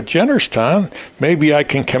you up at Jennerstown. Maybe I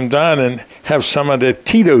can come down and have some of the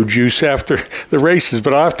Tito juice after the races,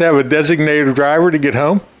 but I'll have to have a designated driver to get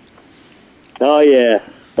home. Oh yeah,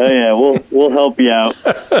 we'll help you out.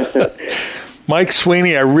 Mike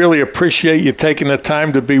Sweeney, I really appreciate you taking the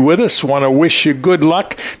time to be with us. Want to wish you good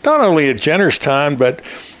luck, not only at Jennerstown, but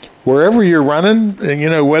wherever you're running,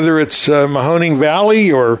 whether it's Mahoning Valley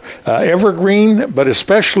or Evergreen, but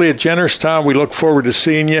especially at Jennerstown. We look forward to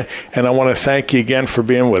seeing you, and I want to thank you again for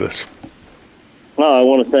being with us. Well, I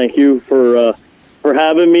want to thank you for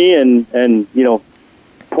having me and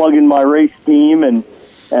plugging my race team and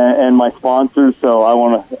my sponsors. So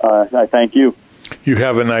I thank you. You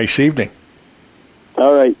have a nice evening.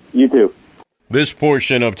 All right, you too. This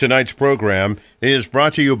portion of tonight's program is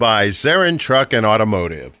brought to you by Zarin Truck and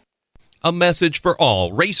Automotive. A message for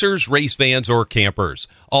all racers, race fans, or campers.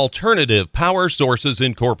 Alternative Power Sources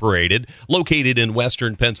Incorporated, located in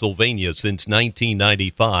western Pennsylvania since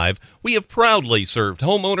 1995, we have proudly served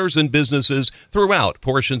homeowners and businesses throughout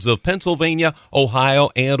portions of Pennsylvania,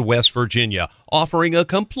 Ohio, and West Virginia, offering a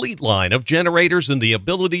complete line of generators and the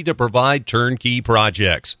ability to provide turnkey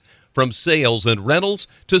projects. From sales and rentals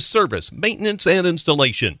to service, maintenance, and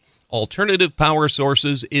installation, Alternative Power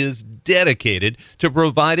Sources is dedicated to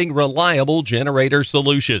providing reliable generator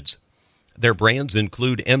solutions. Their brands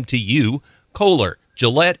include MTU, Kohler,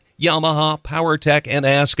 Gillette, Yamaha, PowerTech, and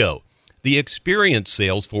ASCO. The experienced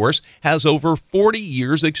sales force has over 40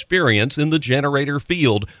 years' experience in the generator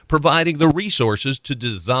field, providing the resources to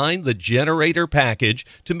design the generator package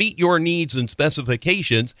to meet your needs and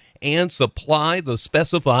specifications and supply the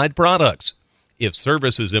specified products. If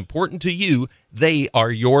service is important to you, they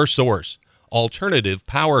are your source. Alternative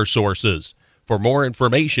Power Sources. For more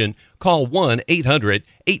information, call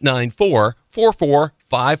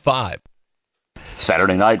 1-800-894-4455.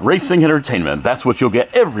 Saturday night racing entertainment. That's what you'll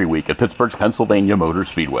get every week at Pittsburgh's Pennsylvania Motor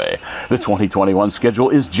Speedway. The 2021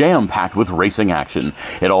 schedule is jam-packed with racing action.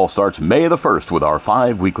 It all starts May the 1st with our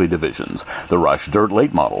 5 weekly divisions: the Rush Dirt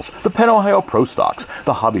Late Models, the Penn Ohio Pro Stocks,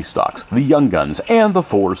 the Hobby Stocks, the Young Guns, and the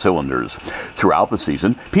 4 Cylinders. Throughout the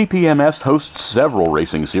season, PPMS hosts several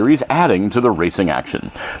racing series adding to the racing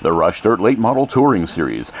action: the Rush Dirt Late Model Touring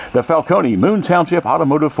Series, the Falcone Moon Township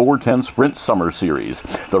Automotive 410 Sprint Summer Series,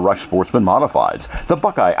 the Rush Sportsman Modifieds, the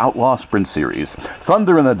Buckeye Outlaw Sprint Series,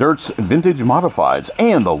 Thunder in the Dirt's Vintage Modifieds,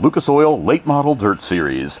 and the Lucas Oil Late Model Dirt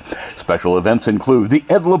Series. Special events include the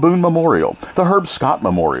Ed LeBoon Memorial, the Herb Scott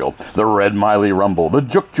Memorial, the Red Miley Rumble, the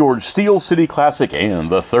Jook George Steel City Classic, and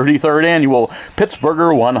the 33rd Annual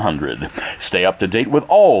Pittsburgher 100. Stay up to date with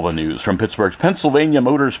all the news from Pittsburgh's Pennsylvania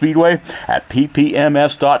Motor Speedway at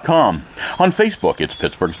ppms.com. On Facebook, it's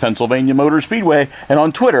Pittsburgh's Pennsylvania Motor Speedway, and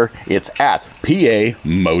on Twitter, it's at PA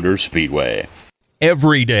Motor Speedway.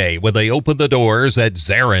 Every day when they open the doors at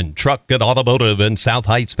Zarin Truck and Automotive in South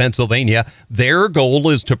Heights, Pennsylvania, their goal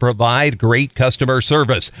is to provide great customer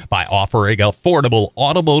service by offering affordable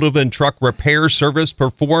automotive and truck repair service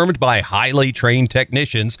performed by highly trained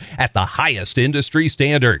technicians at the highest industry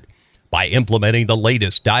standard. By implementing the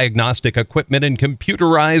latest diagnostic equipment and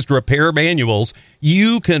computerized repair manuals,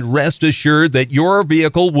 you can rest assured that your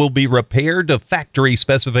vehicle will be repaired to factory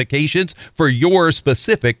specifications for your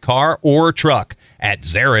specific car or truck. At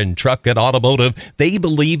Zarin Truck and Automotive, they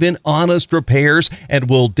believe in honest repairs and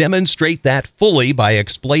will demonstrate that fully by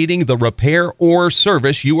explaining the repair or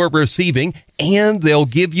service you are receiving, and they'll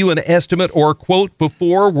give you an estimate or quote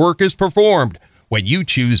before work is performed. When you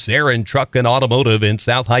choose Zarin Truck and Automotive in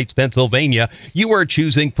South Heights, Pennsylvania, you are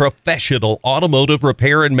choosing professional automotive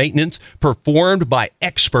repair and maintenance performed by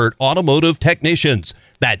expert automotive technicians.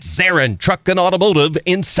 That's Zarin Truck and Automotive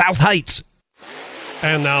in South Heights.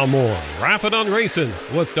 And now more Rapping on Racing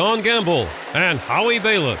with Don Gamble and Howie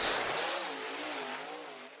Bayless.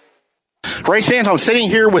 Race fans, I'm sitting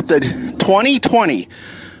here with the 2020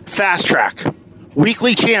 Fast Track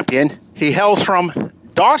Weekly Champion. He hails from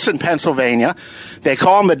Dawson, Pennsylvania. They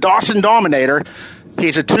call him the Dawson Dominator.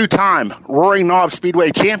 He's a two-time Roaring Knob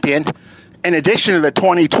Speedway champion. In addition to the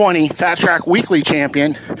 2020 Fast Track Weekly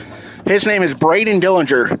Champion, his name is Braden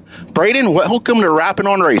Dillinger. Braden, welcome to Rapping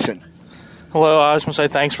on Racing. Hello, I was going to say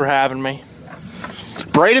thanks for having me.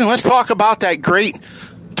 Braden, let's talk about that great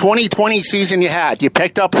 2020 season you had. You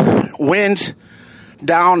picked up wins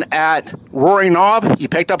down at Roaring Knob. You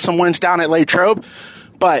picked up some wins down at Latrobe.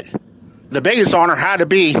 But the biggest honor had to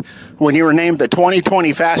be when you were named the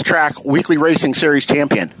 2020 Fast Track Weekly Racing Series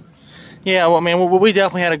champion. Yeah, well, I mean, we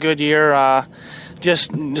definitely had a good year.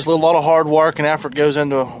 Just a lot of hard work and effort goes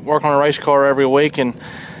into working on a race car every week, and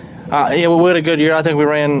yeah, we had a good year. I think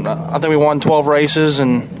we won 12 races,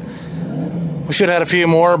 and we should have had a few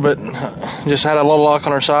more, but just had a little luck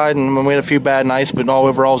on our side, and we had a few bad nights, but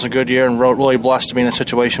overall it was a good year, and really blessed to be in the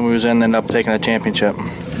situation we was in and end up taking a championship.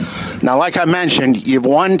 Now, like I mentioned, you've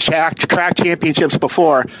won track championships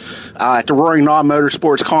before at the Roaring Knob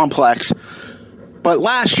Motorsports Complex. But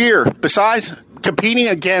last year, besides competing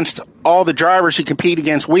against all the drivers you compete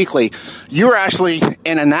against weekly, you were actually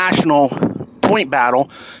in a national point battle.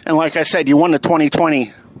 And like I said, you won the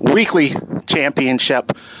 2020 Weekly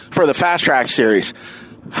Championship for the Fast Track Series.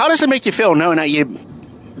 How does it make you feel knowing that you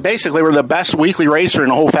basically were the best weekly racer in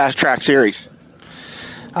the whole Fast Track Series?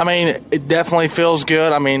 I mean, it definitely feels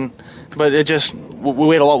good. I mean, but it just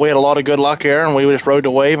we had a lot of good luck here, and we just rode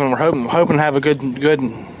the wave, and we're hoping to have a good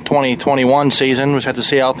 2021 season. We just have to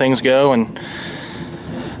see how things go and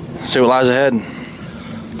see what lies ahead.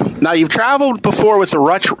 Now, you've traveled before with the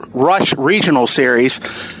Rush Regional Series,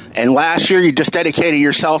 and last year you just dedicated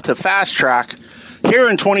yourself to Fast Track. Here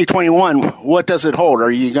in 2021, what does it hold?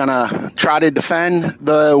 Are you going to try to defend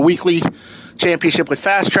the weekly championship with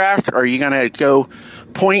Fast Track? Are you going to go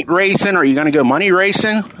point racing? Are you going to go money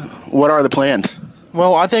racing? What are the plans?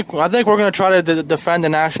 Well, I think we're going to try to defend the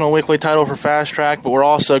national weekly title for Fast Track, but we're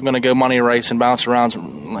also going to go money race and bounce around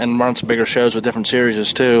and run some bigger shows with different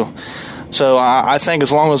series too. So I think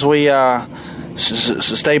as long as we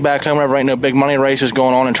stay back home whenever ain't no big money races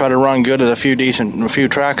going on and try to run good at a few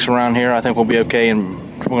tracks around here, I think we'll be okay, and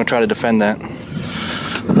we're going to try to defend that.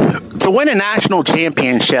 To win a national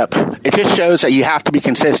championship, it just shows that you have to be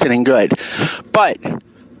consistent and good. But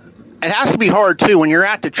it has to be hard, too, when you're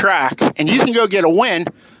at the track and you can go get a win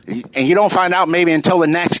and you don't find out maybe until the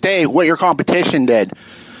next day what your competition did.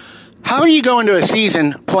 How do you go into a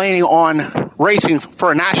season planning on racing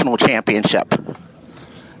for a national championship?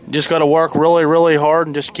 Just got to work really, really hard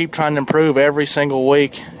and just keep trying to improve every single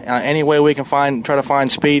week. Any way we can try to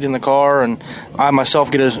find speed in the car, and I myself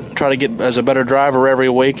try to get as a better driver every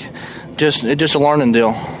week. It's just a learning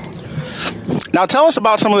deal. Now tell us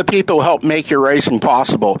about some of the people who help make your racing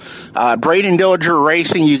possible. Braden Dillinger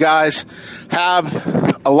Racing, you guys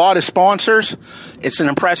have a lot of sponsors. It's an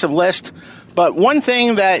impressive list. But one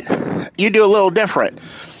thing that you do a little different,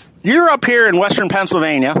 you're up here in western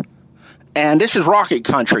Pennsylvania, and this is Rocket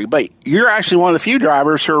Country, but you're actually one of the few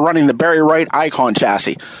drivers who are running the Barry Wright Icon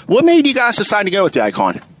chassis. What made you guys decide to go with the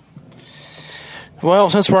Icon? Well,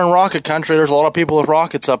 since we're in Rocket Country, there's a lot of people with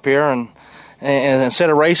rockets up here, and instead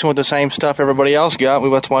of racing with the same stuff everybody else got,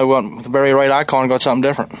 that's why we went with the Barry Wright Icon and got something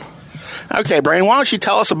different. Okay, Brian, why don't you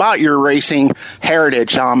tell us about your racing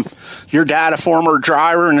heritage? Your dad, a former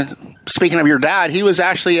driver, and speaking of your dad, he was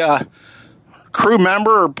actually a crew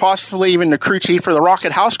member or possibly even the crew chief for the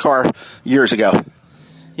Rocket House car years ago.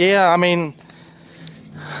 Yeah, I mean,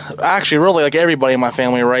 actually, really, like everybody in my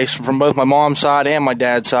family raced from both my mom's side and my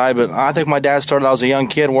dad's side. But I think my dad started out as a young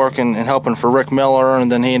kid working and helping for Rick Miller, and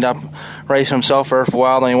then he ended up racing himself for a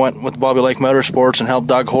while. Then he went with Bobby Lake Motorsports and helped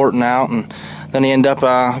Doug Horton out, and then he ended up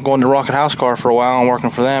going to Rocket House Car for a while and working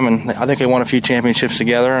for them. And I think they won a few championships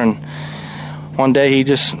together. And one day we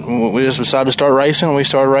just decided to start racing, and we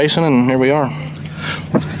started racing, and here we are.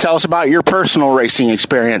 Tell us about your personal racing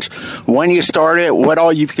experience. When you started, what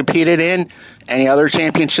all you've competed in, any other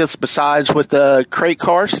championships besides with the crate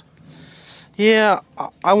cars? Yeah,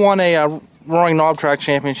 I won a Roaring Knob Track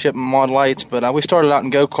Championship in Mod Lights, but we started out in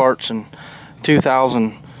go-karts in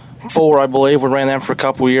 2004, I believe. We ran them for a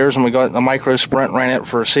couple of years, and we got a micro sprint, ran it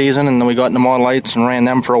for a season, and then we got into Mod Lights and ran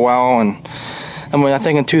them for a while. And I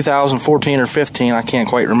think in 2014 or 15, I can't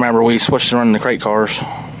quite remember, we switched to running the crate cars.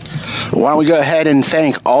 Why don't we go ahead and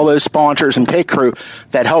thank all those sponsors and pit crew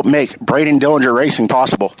that helped make Braden Dillinger Racing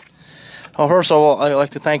possible. Well, first of all, I'd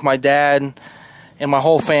like to thank my dad and my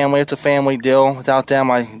whole family. It's a family deal. Without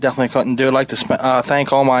them, I definitely couldn't do it. I'd like to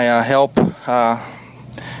thank all my help,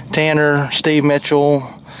 Tanner, Steve Mitchell,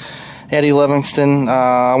 Eddie Livingston.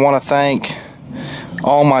 I want to thank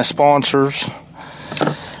all my sponsors,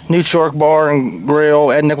 New York Bar and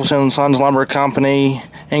Grill, Ed Nicholson and Sons Lumber Company,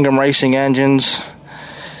 Ingram Racing Engines,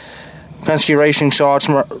 Penske Racing Shocks,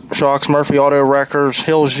 Murphy Auto Wreckers,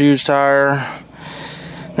 Hills Used Tire,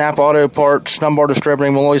 Napa Auto Parts, Dunbar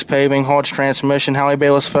Distributing, Malloy's Paving, Hodge Transmission, Howie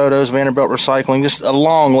Bayless Photos, Vanderbilt Recycling, just a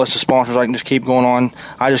long list of sponsors. I can just keep going on.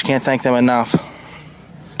 I just can't thank them enough.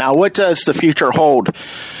 Now, what does the future hold?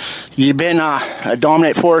 You've been a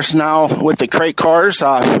dominant force now with the crate cars.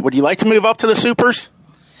 Would you like to move up to the supers?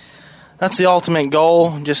 That's the ultimate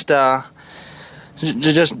goal. Just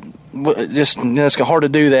it's hard to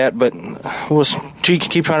do that, but we'll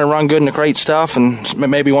keep trying to run good in the crate stuff, and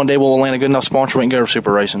maybe one day we'll land a good enough sponsor we can go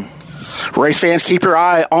super racing. Race fans, keep your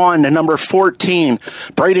eye on the number 14,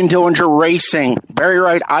 Braden Dillinger Racing, Barry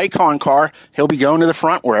Wright Icon car. He'll be going to the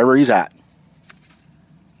front wherever he's at.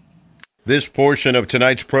 This portion of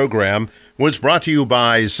tonight's program was brought to you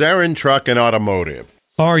by Zarin Truck and Automotive.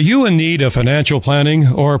 Are you in need of financial planning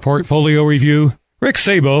or portfolio review? Rick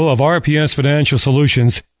Sabo of RPS Financial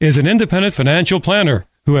Solutions is an independent financial planner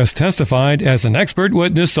who has testified as an expert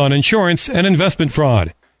witness on insurance and investment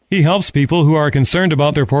fraud. He helps people who are concerned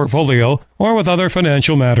about their portfolio or with other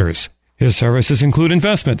financial matters. His services include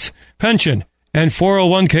investments, pension, and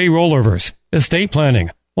 401k rollovers, estate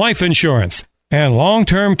planning, life insurance, and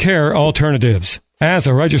long-term care alternatives. As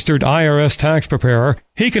a registered IRS tax preparer,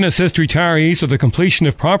 he can assist retirees with the completion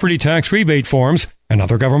of property tax rebate forms and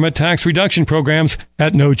other government tax reduction programs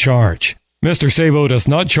at no charge. Mr. Sabo does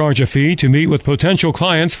not charge a fee to meet with potential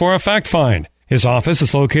clients for a fact find. His office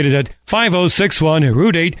is located at 5061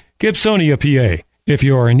 Route 8, Gibsonia, PA. If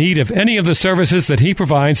you are in need of any of the services that he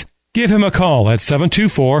provides, give him a call at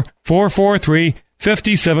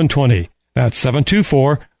 724-443-5720. That's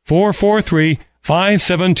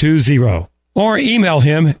 724-443-5720. Or email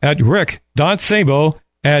him at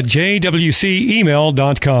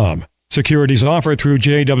rick.sabo@jwcemail.com. Securities offered through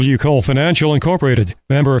J.W. Cole Financial Incorporated,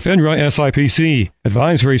 member of FINRA SIPC.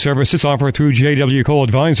 Advisory services offered through J.W. Cole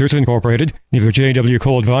Advisors Incorporated, neither J.W.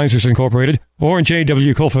 Cole Advisors Incorporated or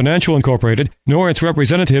J.W. Cole Financial Incorporated, nor its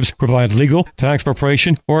representatives provide legal, tax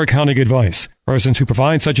preparation, or accounting advice. Persons who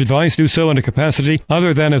provide such advice do so in a capacity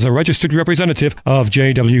other than as a registered representative of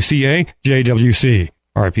JWCA, JWC.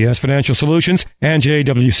 RPS Financial Solutions and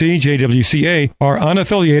JWC/JWCA are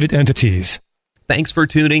unaffiliated entities. Thanks for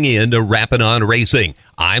tuning in to Rappin' On Racing.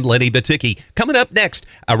 I'm Lenny Baticki. Coming up next,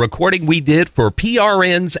 a recording we did for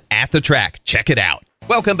PRN's At the Track. Check it out.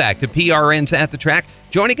 Welcome back to PRN's At the Track.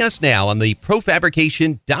 Joining us now on the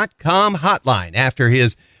ProFabrication.com hotline after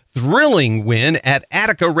his thrilling win at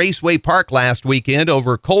Attica Raceway Park last weekend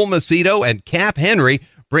over Cole Macedo and Cap Henry,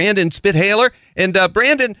 Brandon Spithaler. And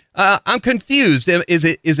Brandon, I'm confused. Is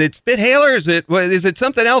it Spithaler? Is it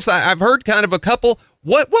something else? I've heard kind of a couple.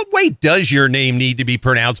 What way does your name need to be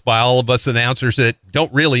pronounced by all of us announcers that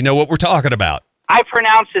don't really know what we're talking about? I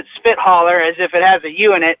pronounce it Spithaler as if it has a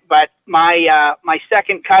U in it, but my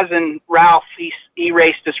second cousin Ralph, he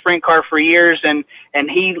raced a sprint car for years, and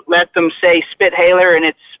he let them say Spithaler, and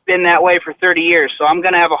it's been that way for 30 years. So I'm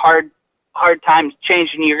going to have a hard time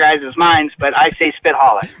changing your guys' minds, but I say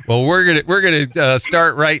Spithaler. Well, we're gonna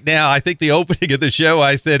start right now. I think the opening of the show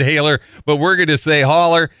I said Haler, but we're gonna say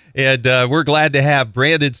Haller, and we're glad to have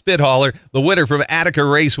Brandon Spithaler, the winner from Attica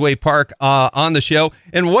Raceway Park, on the show.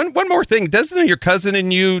 And one more thing, doesn't your cousin and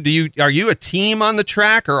are you a team on the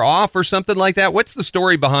track or off or something like that? What's the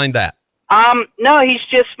story behind that? No, he's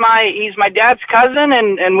my dad's cousin,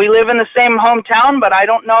 and we live in the same hometown, but I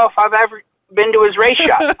don't know if I've ever been to his race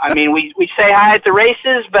shop. I mean, we say hi at the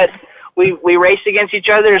races, but we race against each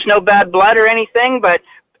other. There's no bad blood or anything, but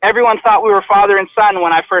everyone thought we were father and son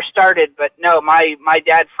when I first started. But no, my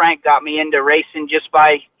dad, Frank, got me into racing he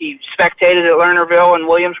spectated at Lernerville and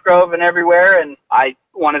Williams Grove and everywhere, and I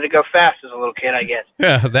wanted to go fast as a little kid, I guess.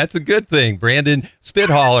 Yeah, that's a good thing. Brandon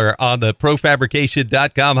Spithaler on the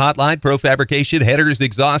ProFabrication.com hotline. ProFabrication, headers,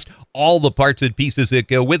 exhaust, all the parts and pieces that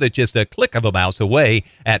go with it, just a click of a mouse away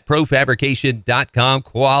at ProFabrication.com.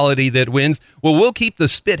 Quality that wins. Well, we'll keep the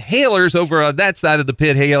Spithalers over on that side of the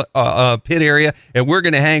pit area, and we're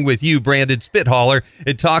going to hang with you, Brandon Spithaler,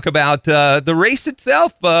 and talk about the race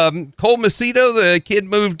itself. Cole Macedo, the kid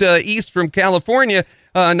moved east from California.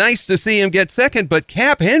 Nice to see him get second, but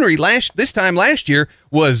Cap Henry this time last year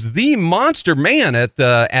was the monster man at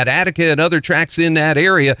Attica and other tracks in that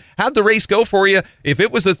area. How'd the race go for you? If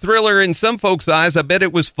it was a thriller in some folks' eyes, I bet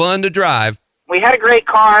it was fun to drive. We had a great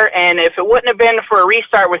car, and if it wouldn't have been for a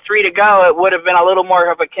restart with 3 to go, it would have been a little more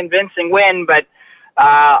of a convincing win, but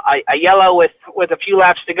a yellow with a few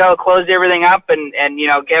laps to go closed everything up and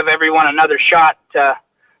give everyone another shot to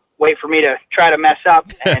wait for me to try to mess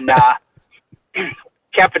up, and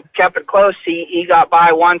kept it close. He got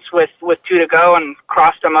by once with 2 to go and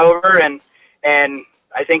crossed him over, and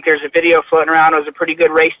I think there's a video floating around. It was a pretty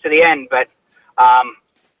good race to the end, but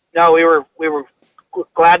no, we were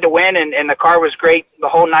glad to win, and the car was great the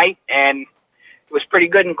whole night, and it was pretty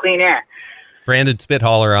good in clean air. Brandon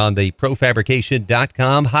Spithaler on the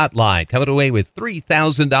ProFabrication.com hotline, coming away with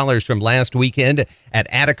 $3,000 from last weekend at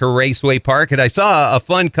Attica Raceway Park. And I saw a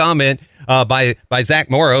fun comment by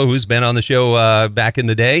Zach Morrow, who's been on the show back in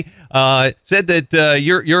the day, said that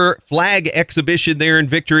your flag exhibition there in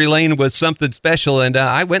Victory Lane was something special, and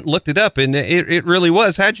I went and looked it up, and it really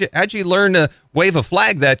was. How'd you learn to wave a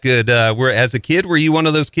flag that good? As a kid, were you one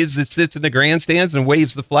of those kids that sits in the grandstands and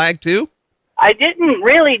waves the flag too? I didn't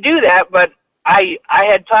really do that, but I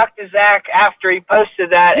had talked to Zach after he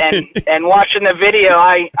posted that, and watching the video,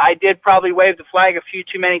 I did probably wave the flag a few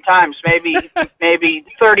too many times. Maybe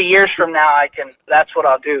 30 years from now, that's what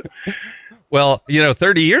I'll do. Well,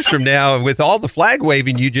 30 years from now, with all the flag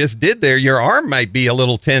waving you just did there, your arm might be a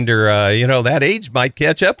little tender. That age might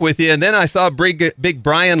catch up with you. And then I saw big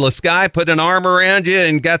Brian Lasky put an arm around you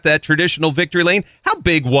and got that traditional victory lane. How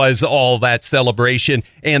big was all that celebration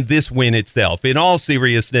and this win itself? In all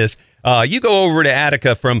seriousness, you go over to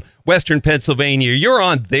Attica from Western Pennsylvania. You're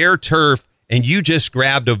on their turf, and you just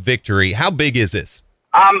grabbed a victory. How big is this?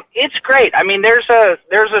 It's great. I mean, there's a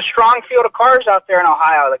strong field of cars out there in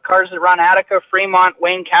Ohio. The cars that run Attica, Fremont,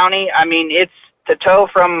 Wayne County. I mean, it's to tow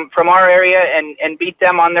from our area and beat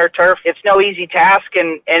them on their turf. It's no easy task,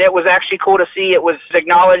 and it was actually cool to see. It was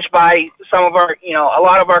acknowledged by some of our, a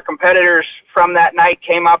lot of our competitors from that night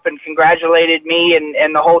came up and congratulated me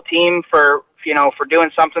and the whole team for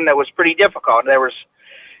doing something that was pretty difficult. It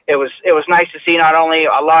was nice to see not only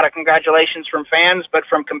a lot of congratulations from fans, but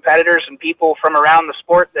from competitors and people from around the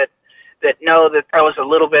sport that know that was a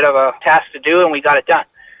little bit of a task to do, and we got it done.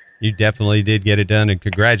 You definitely did get it done, and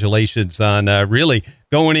congratulations on really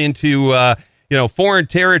going into foreign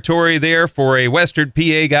territory there for a Western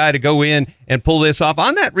PA guy to go in and pull this off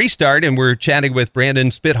on that restart. And we're chatting with Brandon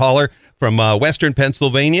Spithaler from Western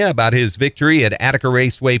Pennsylvania about his victory at Attica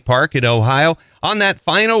Raceway Park in Ohio. On that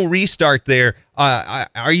final restart there,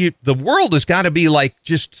 the world has got to be like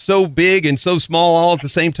just so big and so small all at the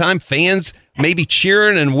same time. Fans maybe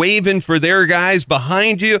cheering and waving for their guys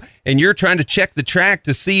behind you, and you're trying to check the track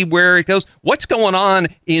to see where it goes. What's going on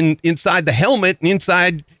inside the helmet and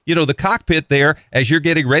inside, the cockpit there as you're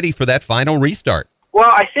getting ready for that final restart?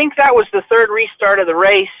 Well, I think that was the third restart of the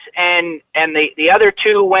race, and the other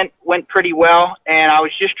two went pretty well, and I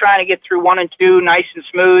was just trying to get through 1 and 2 nice and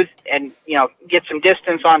smooth and, get some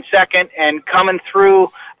distance on second, and coming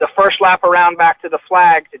through the first lap around back to the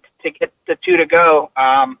flag to get the 2 to go.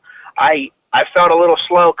 I felt a little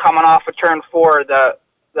slow coming off of turn 4.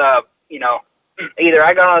 Either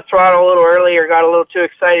I got on the throttle a little early or got a little too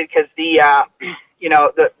excited because the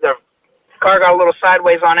car got a little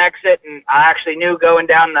sideways on exit, and I actually knew going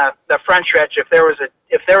down the front stretch if there was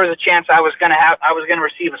a chance I was going to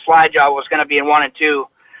receive a slide job, was going to be in 1 and 2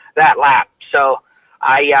 that lap. So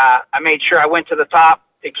I made sure I went to the top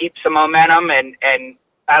to keep some momentum, and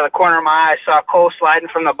out of the corner of my eye I saw Cole sliding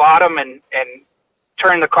from the bottom and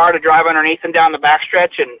turned the car to drive underneath him down the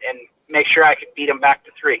backstretch and make sure I could beat him back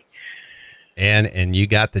to 3. And you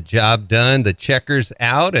got the job done, the checkers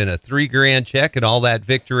out, and a $3,000 check and all that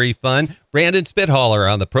victory fun. Brandon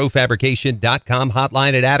Spithaler on the ProFabrication.com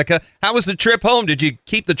hotline at Attica. How was the trip home? Did you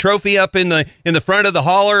keep the trophy up in the front of the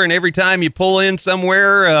hauler, and every time you pull in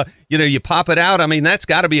somewhere, you pop it out? I mean, that's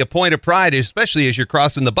got to be a point of pride, especially as you're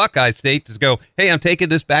crossing the Buckeye State, to go, hey, I'm taking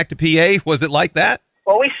this back to PA. Was it like that?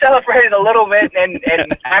 Well, we celebrated a little bit, and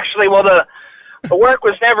actually, the work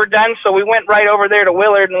was never done, so we went right over there to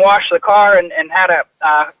Willard and washed the car, and had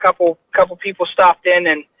a couple people stopped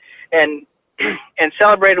in and and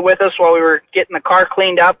celebrated with us while we were getting the car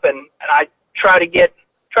cleaned up. And I try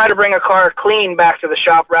to bring a car clean back to the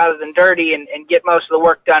shop rather than dirty, and get most of the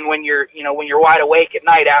work done when you're wide awake at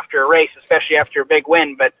night after a race, especially after a big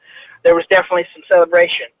win. But there was definitely some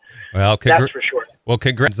celebration. Well, that's for sure. Well,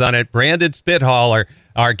 congrats on it. Brandon Spithaler,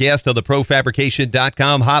 our guest on the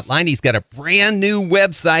ProFabrication.com hotline. He's got a brand new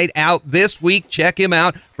website out this week. Check him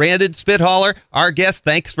out. Brandon Spithaler, our guest.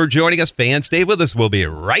 Thanks for joining us. Fans, stay with us. We'll be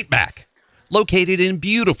right back. Located in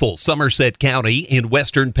beautiful Somerset County in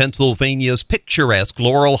western Pennsylvania's picturesque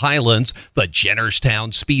Laurel Highlands, the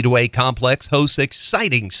Jennerstown Speedway Complex hosts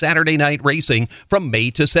exciting Saturday night racing from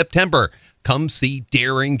May to September. Come see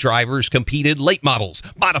daring drivers compete in late models,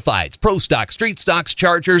 modifieds, pro stock, street stocks,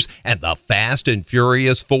 chargers, and the Fast and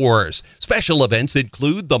Furious 4s. Special events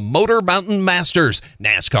include the Motor Mountain Masters,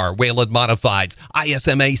 NASCAR Whelen Modifieds,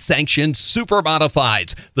 ISMA sanctioned Super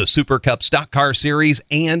Modifieds, the Super Cup Stock Car Series,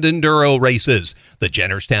 and Enduro races. The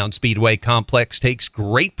Jennerstown Speedway Complex takes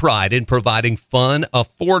great pride in providing fun,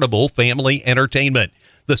 affordable family entertainment.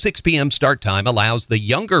 The 6 p.m. start time allows the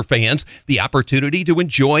younger fans the opportunity to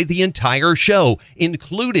enjoy the entire show,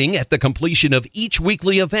 including at the completion of each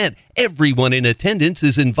weekly event. Everyone in attendance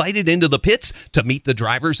is invited into the pits to meet the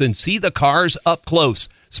drivers and see the cars up close.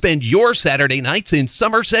 Spend your Saturday nights in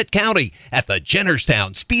Somerset County at the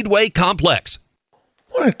Jennerstown Speedway Complex.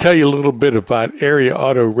 I want to tell you a little bit about Area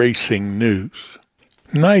Auto Racing News.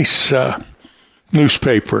 Nice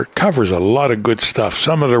newspaper. It covers a lot of good stuff.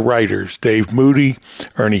 Some of the writers, Dave Moody,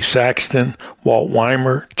 Ernie Saxton, Walt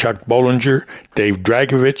Weimer, Chuck Bollinger, Dave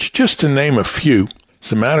Dragovich, just to name a few.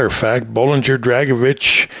 As a matter of fact, Bollinger,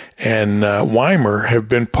 Dragovich, and Weimer have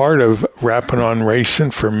been part of Rappin' on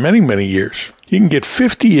Racing for many, many years. You can get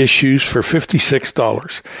 50 issues for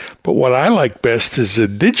 $56. But what I like best is the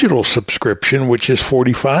digital subscription, which is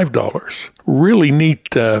 $45. Really neat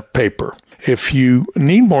paper. If you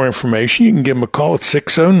need more information, you can give them a call at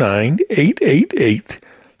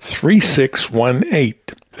 609-888-3618.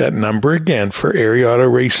 That number again for Area Auto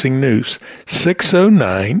Racing News,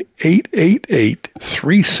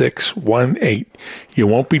 609-888-3618. You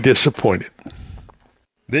won't be disappointed.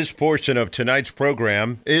 This portion of tonight's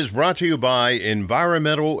program is brought to you by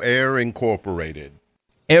Environmental Air Incorporated.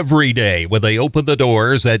 Every day when they open the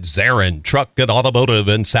doors at Zarin Truck and Automotive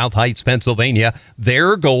in South Heights, Pennsylvania,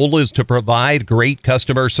 their goal is to provide great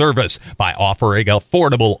customer service by offering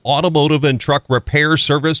affordable automotive and truck repair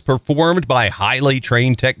service performed by highly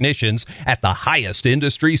trained technicians at the highest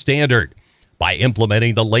industry standard. By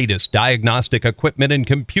implementing the latest diagnostic equipment and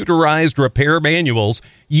computerized repair manuals,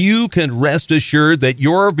 you can rest assured that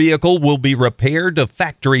your vehicle will be repaired to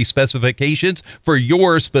factory specifications for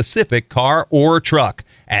your specific car or truck.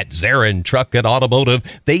 At Zarin Truck and Automotive,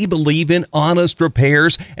 they believe in honest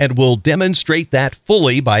repairs and will demonstrate that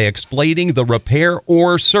fully by explaining the repair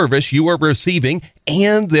or service you are receiving,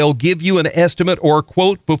 and they'll give you an estimate or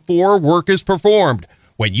quote before work is performed.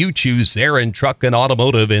 When you choose Zarin Truck and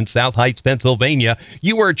Automotive in South Heights, Pennsylvania,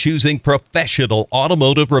 you are choosing professional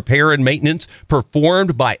automotive repair and maintenance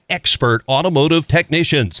performed by expert automotive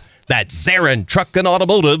technicians. That's Zarin Truck and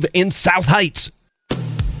Automotive in South Heights.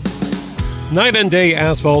 Night and Day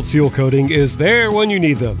Asphalt Seal Coating is there when you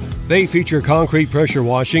need them. They feature concrete pressure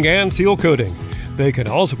washing and seal coating. They can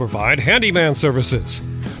also provide handyman services.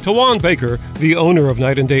 Tawan Baker, the owner of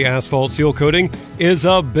Night and Day Asphalt Seal Coating, is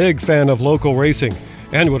a big fan of local racing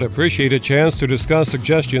and would appreciate a chance to discuss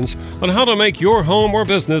suggestions on how to make your home or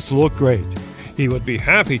business look great. He would be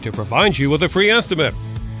happy to provide you with a free estimate.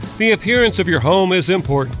 The appearance of your home is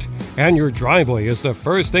important, and your driveway is the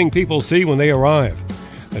first thing people see when they arrive.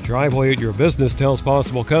 The driveway at your business tells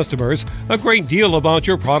possible customers a great deal about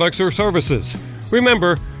your products or services.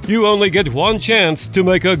 Remember, you only get one chance to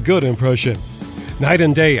make a good impression. Night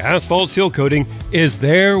and Day Asphalt Seal Coating is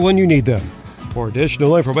there when you need them. For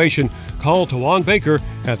additional information, call Tawan Baker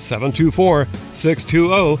at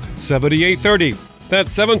 724-620-7830.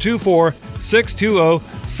 That's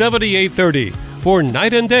 724-620-7830 for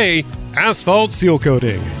Night and Day Asphalt Seal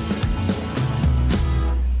Coating.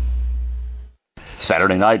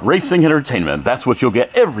 Saturday night racing entertainment. That's what you'll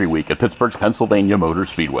get every week at Pittsburgh's Pennsylvania Motor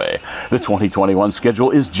Speedway. The 2021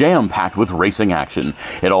 schedule is jam-packed with racing action.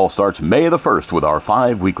 It all starts May the 1st with our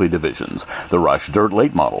 5 weekly divisions: the Rush Dirt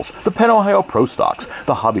Late Models, the Penn Ohio Pro Stocks,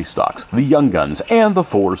 the Hobby Stocks, the Young Guns, and the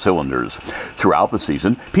 4 Cylinders. Throughout the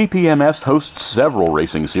season, PPMS hosts several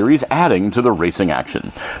racing series adding to the racing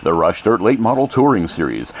action: the Rush Dirt Late Model Touring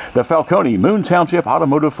Series, the Falcone Moon Township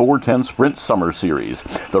Automotive 410 Sprint Summer Series,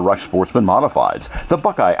 the Rush Sportsman Modifieds, the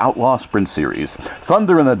Buckeye Outlaw Sprint Series,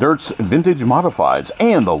 Thunder in the Dirt's Vintage Modifieds,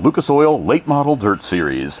 and the Lucas Oil Late Model Dirt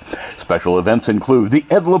Series. Special events include the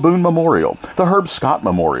Ed Laboon Memorial, the Herb Scott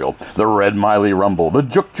Memorial, the Red Miley Rumble, the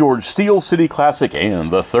Jook George Steel City Classic,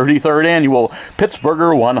 and the 33rd Annual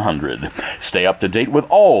Pittsburgher 100. Stay up to date with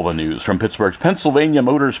all the news from Pittsburgh's Pennsylvania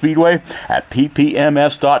Motor Speedway at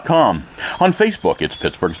ppms.com. On Facebook, it's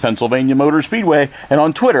Pittsburgh's Pennsylvania Motor Speedway, and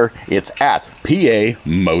on Twitter, it's at PA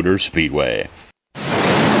Motor Speedway.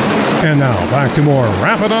 And now, back to more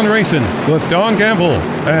Rapid on Racing with Don Gamble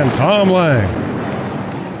and Tom Lang.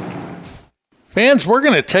 Fans, we're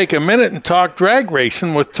going to take a minute and talk drag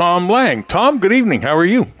racing with Tom Lang. Tom, good evening. How are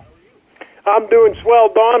you? I'm doing swell,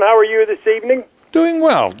 Don. How are you this evening? Doing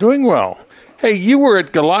well, doing well. Hey, you were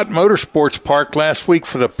at Galat Motorsports Park last week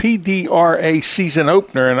for the PDRA season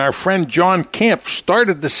opener, and our friend John Camp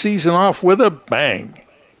started the season off with a bang.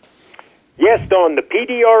 Yes, Don. The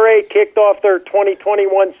PDRA kicked off their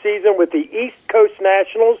 2021 season with the East Coast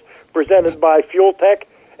Nationals presented by Fuel Tech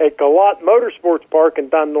at Galat Motorsports Park in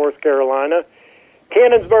Dunn, North Carolina.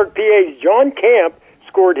 Cannonsburg, PA's John Camp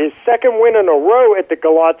scored his second win in a row at the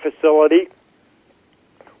Galat facility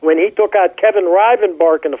when he took out Kevin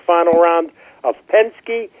Rivenbark in the final round of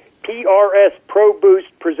Penske PRS Pro Boost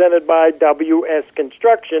presented by WS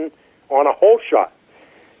Construction on a hole shot.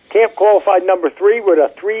 Camp qualified number 3 with a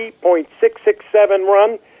 3.667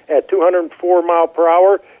 run at 204 mile per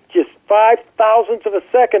hour, just 5 thousandths of a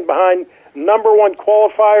second behind number 1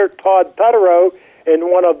 qualifier Todd Tutterow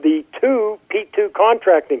in one of the 2 P2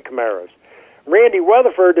 contracting Camaros. Randy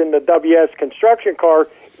Weatherford in the WS Construction car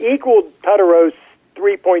equaled Tutterow's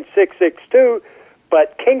 3.662,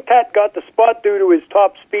 but King Tut got the spot due to his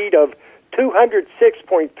top speed of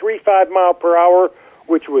 206.35 mile per hour,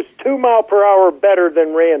 which was 2 mile per hour better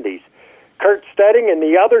than Randy's. Kurt Stedding in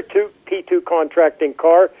the other P2 contracting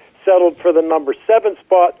car settled for the number 7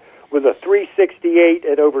 spot with a 368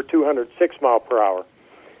 at over 206 mile per hour.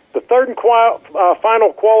 The third and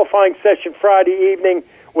final qualifying session Friday evening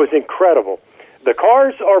was incredible. The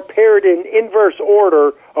cars are paired in inverse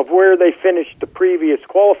order of where they finished the previous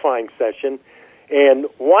qualifying session, and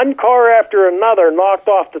one car after another knocked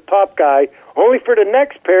off the top guy, only for the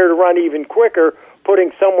next pair to run even quicker,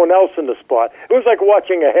 putting someone else in the spot. It was like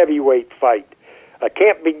watching a heavyweight fight.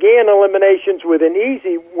 Camp began eliminations with an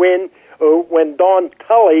easy win when Don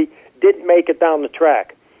Tully didn't make it down the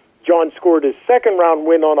track. John scored his second round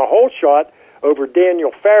win on a hole shot over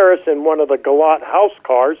Daniel Ferris in one of the Galat house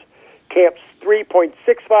cars. Camp's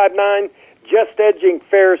 3.659, just edging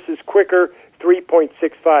Ferris's quicker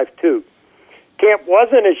 3.652. Camp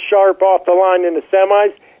wasn't as sharp off the line in the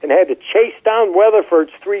semis and had to chase down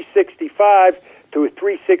Weatherford's 365 to a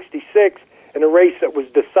 366 in a race that was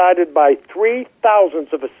decided by 3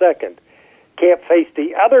 thousandths of a second. Camp faced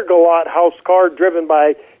the other Galat house car driven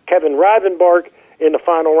by Kevin Rivenbark in the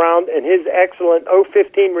final round, and his excellent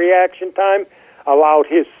 0:15 reaction time allowed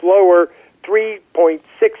his slower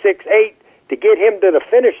 3.668 to get him to the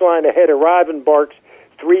finish line ahead of Rivenbark's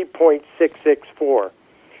 3.664.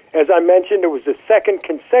 As I mentioned, it was the second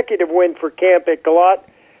consecutive win for Camp at Galat,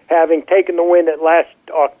 having taken the win at last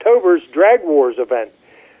October's Drag Wars event.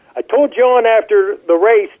 I told John after the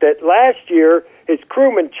race that last year his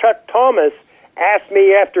crewman Chuck Thomas asked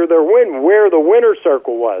me after their win where the winner's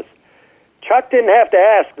circle was. Chuck didn't have to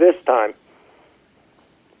ask this time.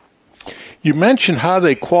 You mentioned how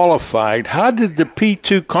they qualified. How did the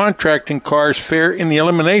P2 contracting cars fare in the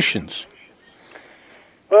eliminations?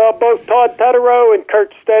 Well, both Todd Tutterow and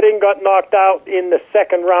Kurt Stedding got knocked out in the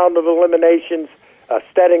second round of eliminations.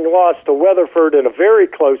 Stedding lost to Weatherford in a very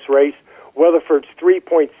close race. Weatherford's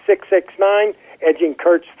 3.669, edging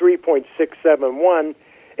Kurt's 3.671.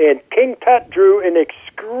 And King Tut drew an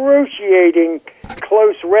excruciating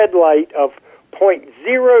close red light of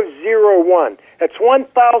 .001. That's 1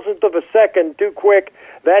 thousandth of a second too quick.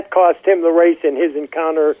 That cost him the race in his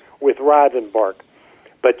encounter with Rivenbark.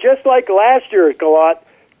 But just like last year at Galat,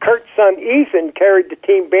 Kurt's son Ethan carried the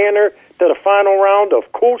team banner to the final round of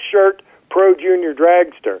Cool Shirt Pro Junior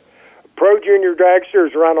Dragster. Pro Junior Dragster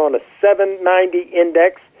is run on a 790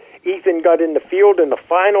 index. Ethan got in the field in the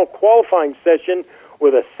final qualifying session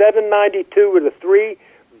with a 792 with a 3,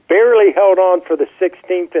 barely held on for the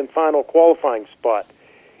 16th and final qualifying spot.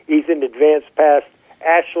 Ethan advanced past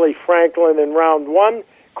Ashley Franklin in round 1,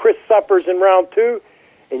 Chris Suppers in round 2,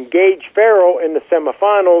 and Gage Farrell in the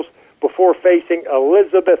semifinals before facing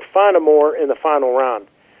Elizabeth Finamore in the final round.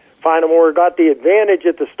 Finamore got the advantage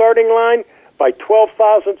at the starting line by 12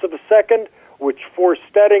 thousandths of a second, which forced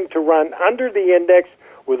Stedding to run under the index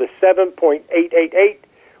with a 7.888,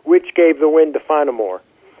 which gave the win to Finamore.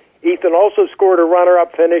 Ethan also scored a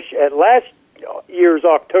runner-up finish at last year's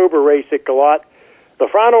October race at Galat. The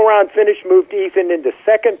final round finish moved Ethan into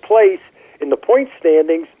second place in the point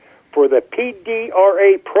standings for the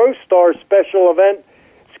PDRA Pro Star special event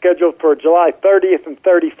scheduled for July 30th and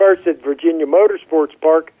 31st at Virginia Motorsports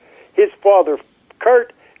Park. His father,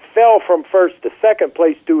 Kurt, fell from first to second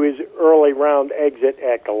place due to his early round exit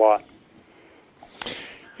at Galat.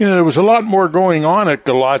 You know, there was a lot more going on at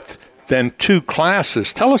Galat than two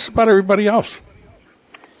classes. Tell us about everybody else.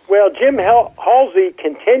 Well, Jim Halsey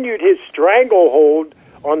continued his stranglehold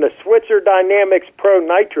on the Switzer Dynamics Pro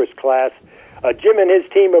Nitrous class. Jim and his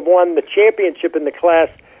team have won the championship in the class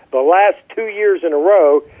the last 2 years in a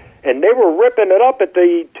row, and they were ripping it up at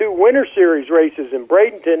the two Winter Series races in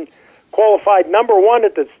Bradenton, qualified number one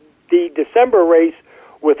at the December race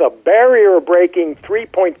with a barrier-breaking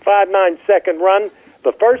 3.59-second run,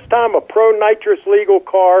 the first time a Pro Nitrous legal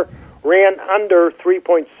car ran under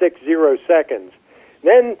 3.60 seconds.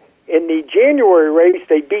 Then, in the January race,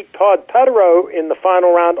 they beat Todd Tutterow in the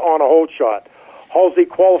final round on a hold shot. Halsey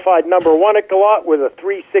qualified number one at Galat with a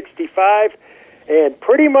 3.65 and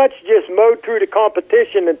pretty much just mowed through the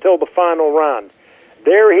competition until the final round.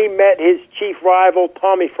 There he met his chief rival,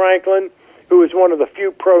 Tommy Franklin, who is one of the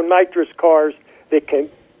few Pro Nitrous cars that can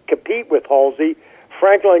compete with Halsey.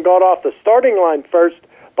 Franklin got off the starting line first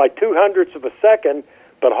by 0.02 of a second,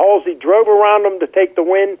 but Halsey drove around him to take the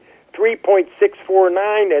win,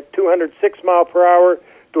 3.649 at 206 mile per hour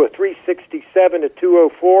to a 367 at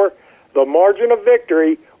 204. The margin of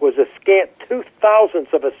victory was a scant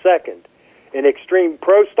 0.02 of a second. In Extreme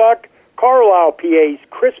Pro Stock, Carlisle, PA's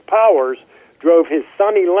Chris Powers drove his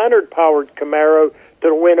Sonny Leonard-powered Camaro to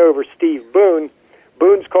the win over Steve Boone.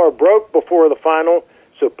 Boone's car broke before the final,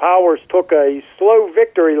 so Powers took a slow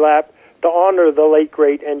victory lap to honor the late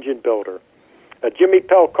great engine builder. Jimmy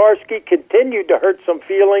Pelkarski continued to hurt some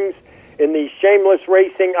feelings in the Shameless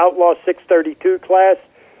Racing Outlaw 632 class.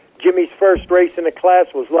 Jimmy's first race in the class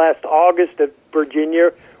was last August at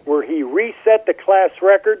Virginia, where he reset the class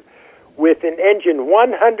record with an engine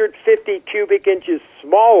 150 cubic inches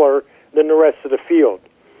smaller than the rest of the field.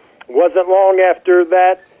 It wasn't long after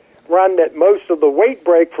that run that most of the weight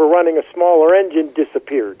break for running a smaller engine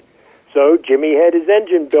disappeared. So Jimmy had his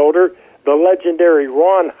engine builder, the legendary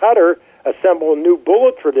Ron Hutter, assemble a new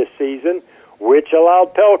bullet for this season, which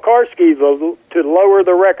allowed Pelkarski to lower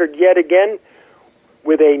the record yet again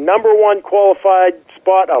with a number one qualified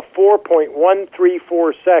spot of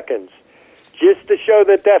 4.134 seconds. Just to show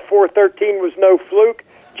that 4:13 was no fluke,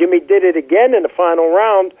 Jimmy did it again in the final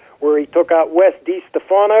round where he took out Wes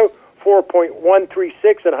DiStefano,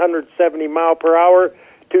 4.136 at 170 mile per hour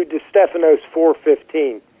to DiStefano's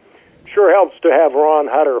 4:15. Sure helps to have Ron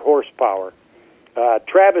Hutter horsepower.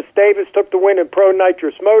 Travis Davis took the win in Pro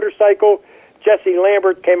Nitrous Motorcycle. Jesse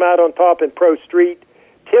Lambert came out on top in Pro Street.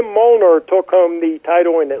 Tim Molnar took home the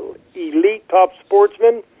title in Elite Top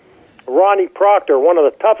Sportsman. Ronnie Proctor, one of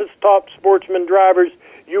the toughest top sportsman drivers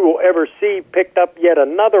you will ever see, picked up yet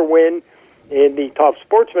another win in the Top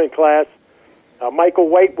Sportsman class. Michael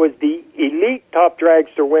White was the Elite Top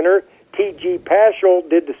Dragster winner. T.G. Paschal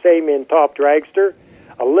did the same in Top Dragster.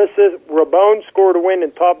 Alyssa Rabone scored a win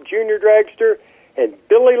in Top Junior Dragster. And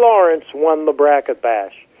Billy Lawrence won the Bracket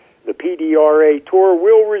Bash. The PDRA Tour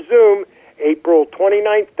will resume April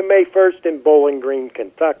 29th to May 1st in Bowling Green,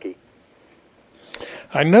 Kentucky.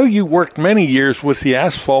 I know you worked many years with the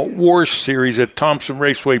Asphalt Wars series at Thompson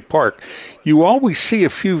Raceway Park. You always see a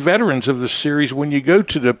few veterans of the series when you go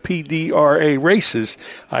to the PDRA races.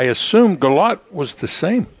 I assume Galat was the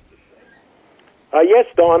same. Yes,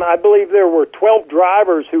 Don. I believe there were 12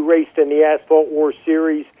 drivers who raced in the Asphalt Wars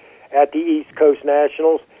series at the East Coast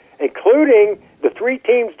Nationals, including the three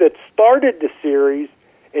teams that started the series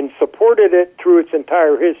and supported it through its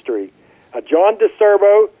entire history. John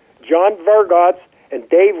DeSerbo, John Vergotz, and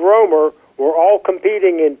Dave Romer were all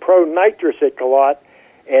competing in Pro Nitrous at Galat,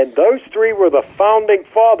 and those three were the founding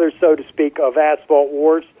fathers, so to speak, of Asphalt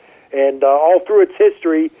Wars, and all through its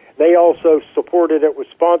history, they also supported it with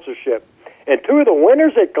sponsorship. And two of the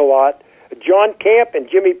winners at Galat, John Camp and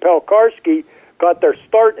Jimmy Pelkarski, got their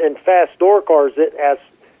start in fast door cars at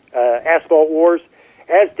Asphalt Wars,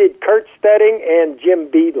 as did Kurt Stedding and Jim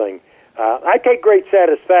Beedling. I take great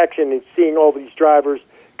satisfaction in seeing all these drivers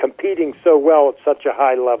competing so well at such a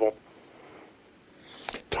high level.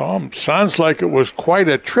 Tom, sounds like it was quite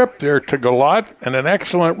a trip there to Galat and an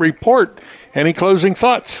excellent report. Any closing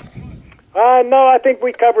thoughts? No, I think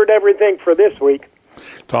we covered everything for this week.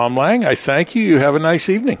 Tom Lang, I thank you. You have a nice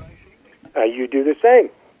evening. You do the same.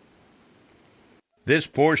 This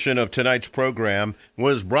portion of tonight's program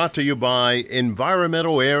was brought to you by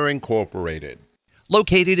Environmental Air Incorporated.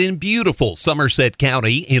 Located in beautiful Somerset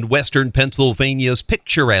County in western Pennsylvania's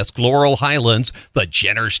picturesque Laurel Highlands, the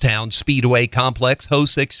Jennerstown Speedway Complex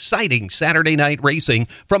hosts exciting Saturday night racing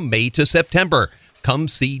from May to September. Come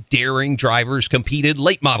see daring drivers compete in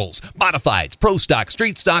late models, modifieds, pro stock,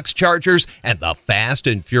 street stocks, chargers, and the Fast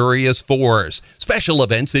and Furious 4s. Special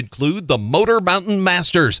events include the Motor Mountain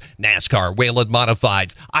Masters, NASCAR Whelen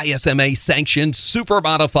Modifieds, ISMA sanctioned Super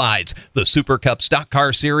Modifieds, the Super Cup Stock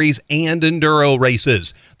Car Series, and Enduro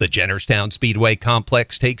races. The Jennerstown Speedway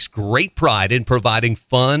Complex takes great pride in providing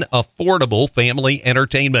fun, affordable family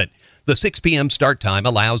entertainment. The 6 p.m. start time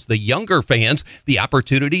allows the younger fans the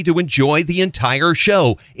opportunity to enjoy the entire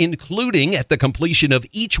show, including at the completion of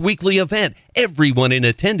each weekly event. Everyone in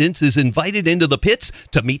attendance is invited into the pits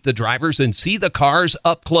to meet the drivers and see the cars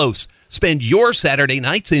up close. Spend your Saturday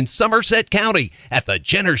nights in Somerset County at the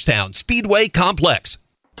Jennerstown Speedway Complex.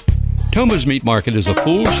 Toma's Meat Market is a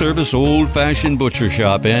full-service, old-fashioned butcher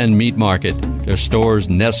shop and meat market. Their stores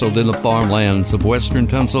nestled in the farmlands of western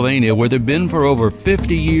Pennsylvania where they've been for over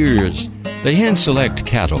 50 years. They hand-select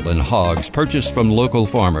cattle and hogs purchased from local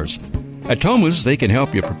farmers. At Toma's, they can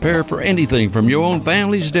help you prepare for anything from your own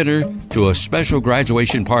family's dinner to a special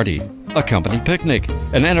graduation party, a company picnic,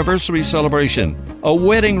 an anniversary celebration, a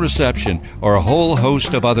wedding reception, or a whole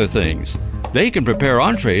host of other things. They can prepare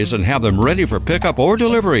entrees and have them ready for pickup or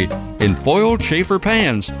delivery in foiled Schaefer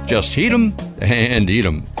pans. Just heat them and eat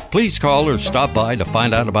them. Please call or stop by to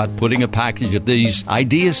find out about putting a package of these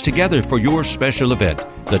ideas together for your special event.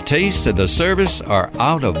 The taste and the service are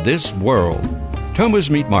out of this world. Toma's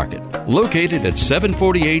Meat Market, located at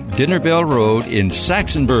 748 Dinner Bell Road in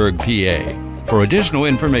Saxonburg, PA. For additional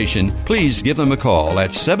information, please give them a call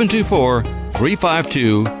at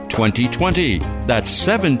 724-352-2020. That's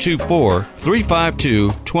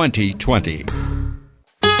 724-352-2020.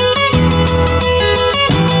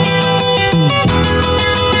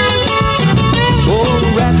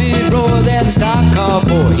 Oh, rapid roar, that stock car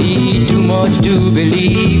boy, he ain't too much to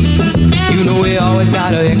believe. You know he always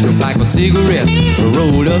got an extra pack of cigarettes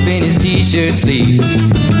rolled up in his t-shirt sleeve.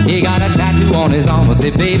 He got a tattoo on his arm, I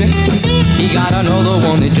say, baby. He got another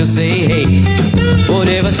one that just say, hey.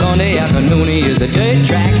 Whatever Sunday afternoon, he is a dirt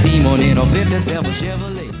track demon in a 57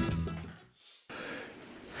 Chevrolet.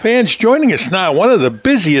 Fans, joining us now, one of the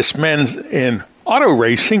busiest men in auto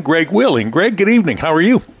racing, Greg Wheeling. Greg, good evening. How are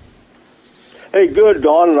you? Hey, good,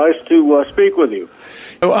 Don. Nice to speak with you.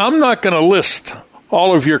 I'm not going to list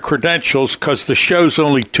all of your credentials because the show's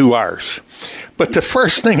only 2 hours. But the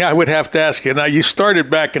first thing I would have to ask you, now you started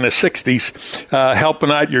back in the 60s helping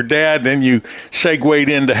out your dad, then you segued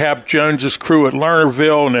into Hap Jones's crew at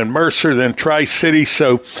Lernerville, and then Mercer, then Tri-City.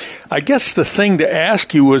 So I guess the thing to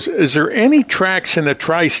ask you was, is there any tracks in the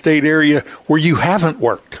tri-state area where you haven't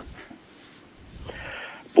worked?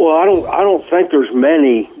 Well, I don't think there's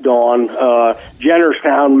many, Don.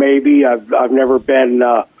 Jennerstown, maybe. I've never been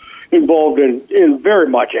involved in very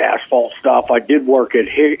much asphalt stuff. I did work at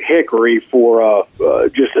Hickory for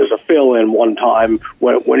just as a fill-in one time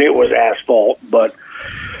when it was asphalt. But,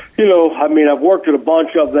 you know, I mean, I've worked at a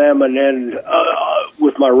bunch of them, and then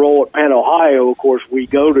with my role at Penn, Ohio, of course, we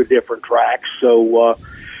go to different tracks. So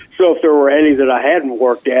if there were any that I hadn't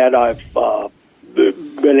worked at, I've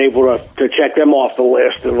been able to check them off the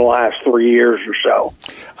list in the last 3 years or so.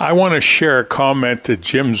 I want to share a comment that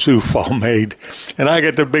Jim Zufall made, and I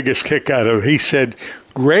got the biggest kick out of it. He said,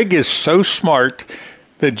 Greg is so smart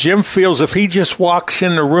that Jim feels if he just walks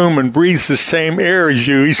in the room and breathes the same air as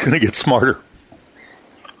you, he's going to get smarter.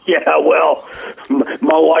 Yeah, well,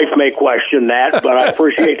 my wife may question that, but I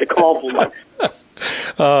appreciate the compliment.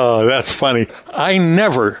 Oh, that's funny. I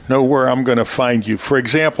never know where I'm going to find you. For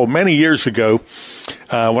example, many years ago,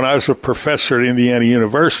 when I was a professor at Indiana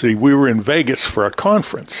University, we were in Vegas for a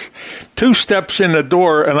conference. 2 steps in the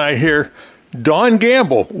door, and I hear, Don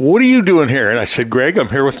Gamble, what are you doing here? And I said, Greg, I'm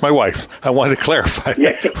here with my wife. I wanted to clarify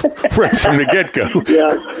that right from the get-go.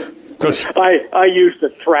 Yeah. I used to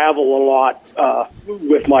travel a lot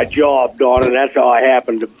with my job, Don, and that's how I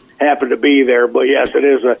happened to be there. But yes, it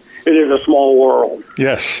is a small world.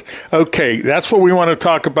 Yes. Okay, that's what we want to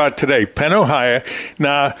talk about today. Penn, Ohio.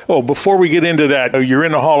 Now, before we get into that, you're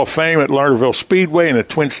in the Hall of Fame at Lernerville Speedway and the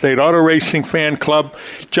Twin State Auto Racing Fan Club.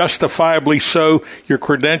 Justifiably so. Your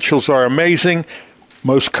credentials are amazing.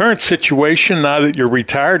 Most current situation, now that you're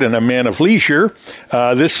retired and a man of leisure,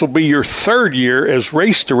 this will be your 3rd year as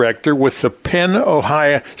race director with the Penn,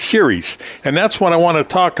 Ohio Series. And that's what I want to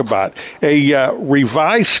talk about. A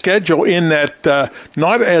revised schedule in that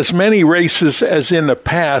not as many races as in the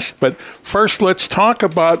past. But first, let's talk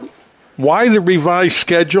about why the revised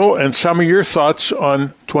schedule and some of your thoughts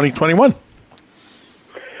on 2021.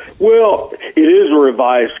 Well, it is a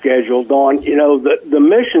revised schedule, Don. You know, the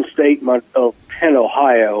mission statement of Penn,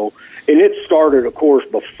 Ohio, and it started, of course,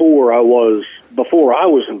 before I was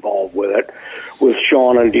involved with it, with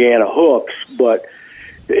Sean and Deanna Hooks, but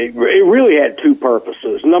it really had two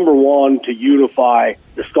purposes. Number one, to unify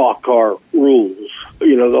the stock car rules.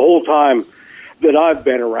 You know, the whole time that I've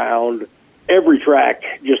been around, every track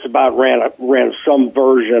just about ran some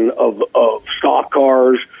version of stock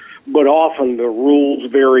cars, but often the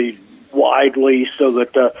rules varied widely, so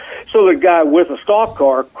that the guy with a stock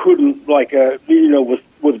car couldn't, like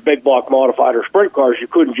with big block modified or sprint cars, you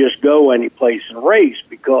couldn't just go any place and race,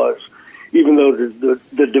 because even though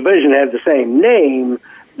the division had the same name,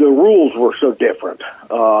 the rules were so different.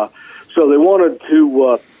 So they wanted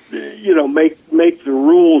to make the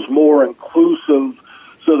rules more inclusive,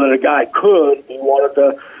 so that a guy could. He wanted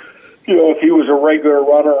to, if he was a regular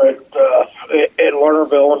runner at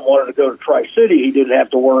Lernerville and wanted to go to Tri-City, he didn't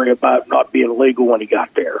have to worry about not being legal when he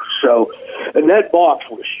got there. So, and that box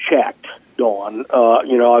was checked, Dawn.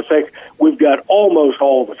 I think we've got almost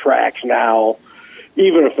all the tracks now,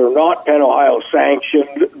 even if they're not Penn Ohio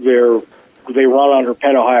sanctioned, they run under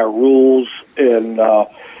Penn Ohio rules, and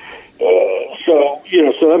so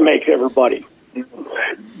that makes everybody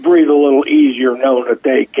breathe a little easier, knowing that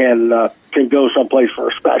they can go someplace for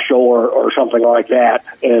a special or something like that,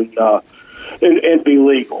 and be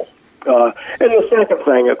legal. And the second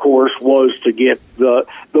thing, of course, was to get the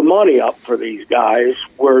money up for these guys,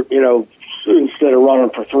 where instead of running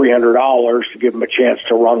for $300, to give them a chance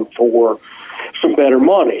to run for some better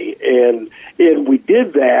money, and we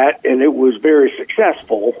did that, and it was very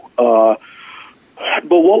successful.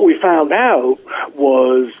 But what we found out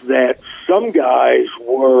was that some guys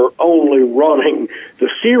were only running the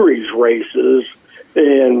series races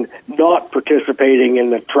and not participating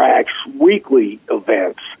in the track's weekly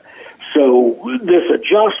events. So this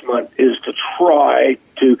adjustment is to try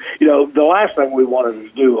to, the last thing we wanted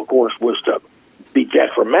to do, of course, was to be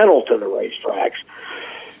detrimental to the racetracks.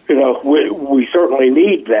 We certainly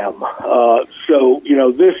need them. So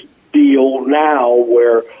this deal now,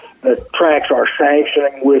 where the tracks are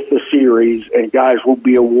sanctioning with the series, and guys will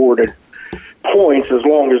be awarded points as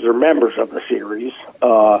long as they're members of the series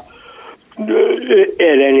at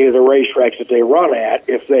any of the racetracks that they run at,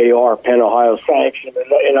 if they are Penn Ohio sanctioned.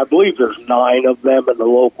 And I believe there's 9 of them in the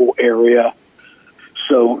local area.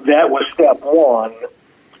 So that was step one.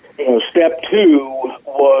 Step two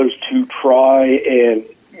was to try and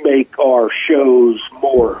make our shows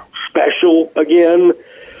more special again.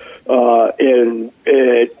 And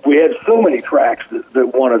we had so many tracks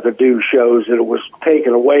that wanted to do shows that it was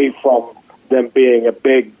taken away from them being a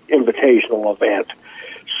big invitational event.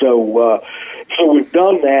 So we've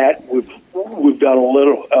done that. We've done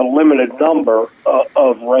a limited number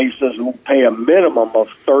of races, and we'll pay a minimum of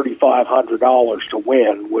 $3,500 to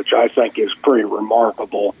win, which I think is pretty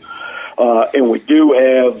remarkable. And we do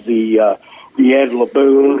have the Ed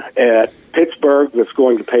Laboon at Pittsburgh that's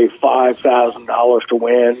going to pay $5,000 to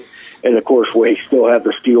win. And of course, we still have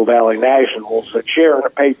the Steel Valley Nationals that share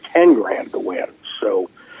and pay $10,000 to win. So,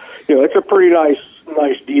 it's a pretty nice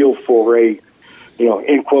deal for a,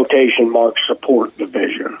 in quotation marks, support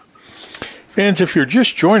division. Fans, if you're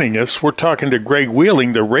just joining us, we're talking to Greg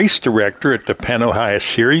Wheeling, the race director at the Penn Ohio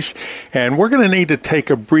Series, and we're going to need to take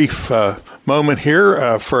a brief moment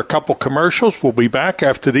here for a couple commercials. We'll be back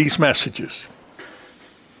after these messages.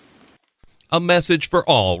 A message for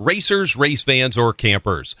all racers, race fans, or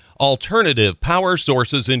campers. Alternative Power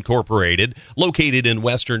Sources Incorporated, located in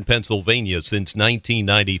western Pennsylvania since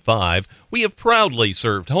 1995, we have proudly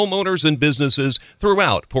served homeowners and businesses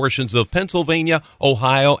throughout portions of Pennsylvania,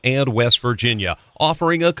 Ohio, and West Virginia,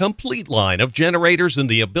 offering a complete line of generators and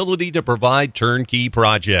the ability to provide turnkey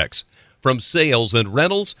projects. From sales and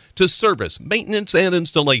rentals to service, maintenance, and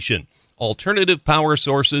installation, Alternative Power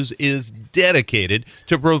Sources is dedicated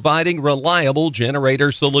to providing reliable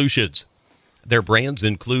generator solutions. Their brands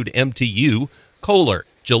include MTU, Kohler,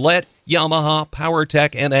 Gillette, Yamaha,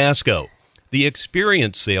 PowerTech, and ASCO. The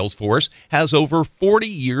experienced sales force has over 40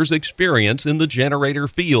 years' experience in the generator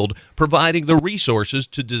field, providing the resources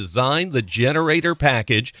to design the generator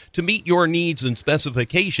package to meet your needs and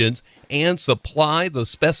specifications and supply the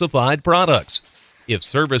specified products. If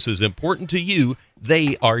service is important to you,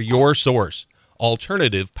 they are your source.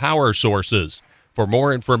 Alternative Power Sources. For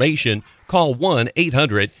more information, call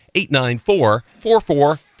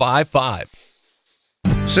 1-800-894-4455.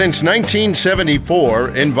 Since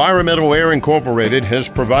 1974, Environmental Air Incorporated has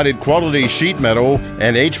provided quality sheet metal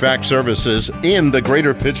and HVAC services in the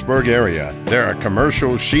greater Pittsburgh area. They're a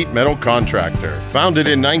commercial sheet metal contractor. Founded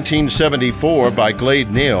in 1974 by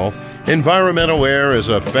Glade Neal, Environmental Air is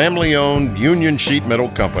a family-owned union sheet metal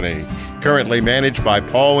company, currently managed by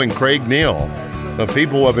Paul and Craig Neal. The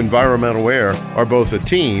people of Environmental Air are both a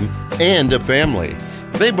team and a family.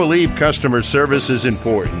 They believe customer service is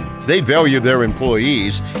important. They value their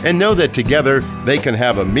employees and know that together they can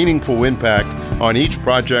have a meaningful impact on each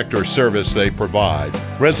project or service they provide.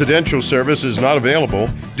 Residential service is not available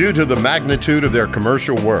due to the magnitude of their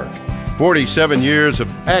commercial work. 47 years of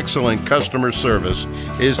excellent customer service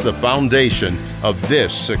is the foundation of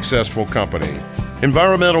this successful company.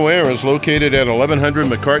 Environmental Air is located at 1100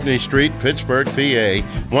 McCartney Street, Pittsburgh, PA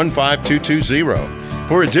 15220.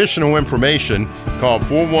 For additional information, call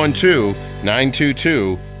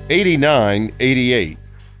 412-922-8988. I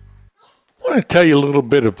want to tell you a little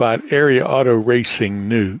bit about Area Auto Racing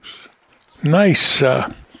News. Nice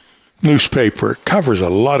newspaper. It covers a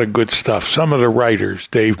lot of good stuff. Some of the writers,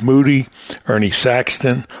 Dave Moody, Ernie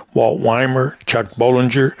Saxton, Walt Weimer, Chuck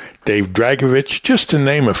Bollinger, Dave Dragovich, just to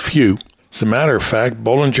name a few. As a matter of fact,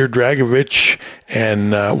 Bollinger, Dragovich,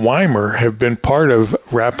 and Weimer have been part of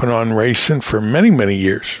Rappin' on Racing for many, many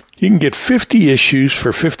years. You can get 50 issues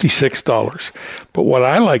for $56. But what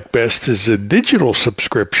I like best is a digital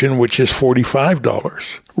subscription, which is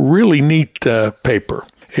 $45. Really neat paper.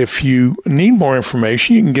 If you need more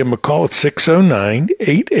information, you can give them a call at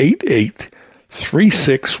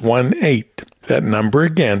 609-888-3618. That number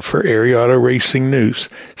again for Area Auto Racing News,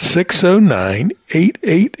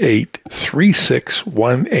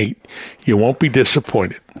 609-888-3618. You won't be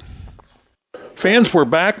disappointed. Fans, we're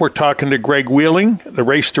back. We're talking to Greg Wheeling, the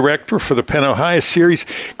race director for the Penn Ohio Series.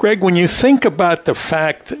 Greg, when you think about the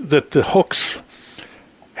fact that the Hooks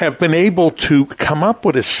have been able to come up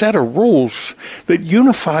with a set of rules that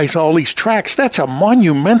unifies all these tracks, that's a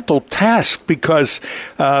monumental task because,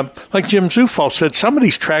 like Jim Zufall said, some of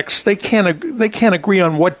these tracks, they can't agree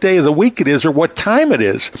on what day of the week it is or what time it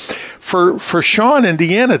is. For Sean and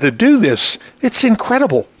Deanna to do this, it's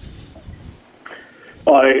incredible.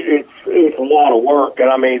 It's a lot of work, and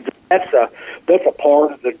I mean that's a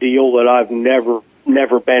part of the deal that I've never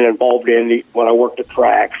been involved in when I worked at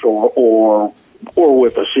tracks or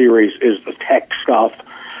with a series is the tech stuff.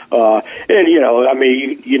 And I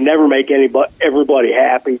mean you never make everybody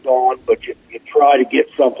happy, Don, but you try to get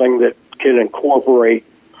something that can incorporate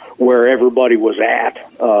where everybody was at.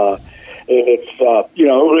 And it's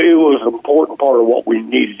it was an important part of what we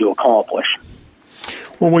needed to accomplish.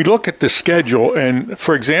 When we look at the schedule, and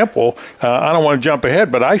for example, I don't want to jump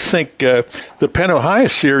ahead, but I think the Penn Ohio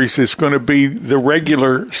Series is going to be the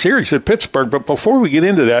regular series at Pittsburgh. But before we get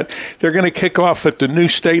into that, they're going to kick off at the new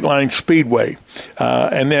State Line Speedway.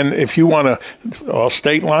 And then if you want to,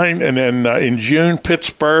 State Line, and then in June,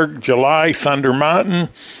 Pittsburgh, July, Thunder Mountain,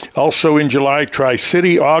 also in July,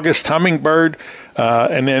 Tri-City, August, Hummingbird,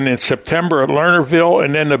 and then in September at Lernerville,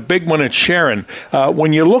 and then the big one at Sharon.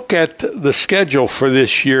 When you look at the schedule for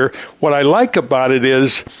this year, what I like about it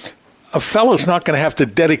is a fellow's not going to have to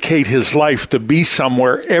dedicate his life to be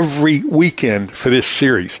somewhere every weekend for this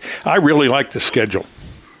series. I really like the schedule.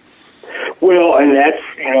 Well, and that's,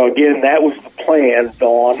 again, that was the plan,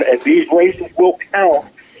 Don, and these races will count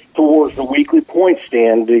towards the weekly point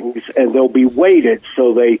standings, and they'll be weighted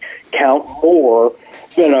so they count more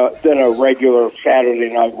than a regular Saturday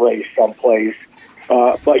night race someplace.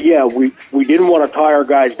 But yeah, we didn't want to tie our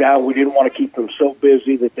guys down. We didn't want to keep them so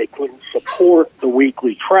busy that they couldn't support the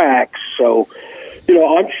weekly tracks. So,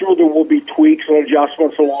 I'm sure there will be tweaks and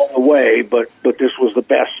adjustments along the way, but this was the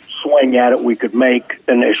best swing at it we could make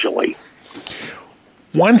initially.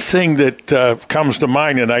 One thing that comes to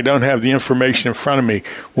mind, and I don't have the information in front of me,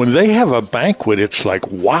 when they have a banquet, it's like,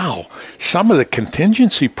 wow, some of the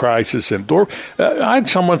contingency prizes and door. I had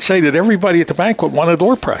someone say that everybody at the banquet won a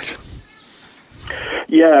door prize.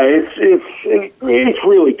 Yeah, it's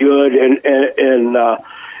really good, and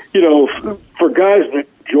for guys that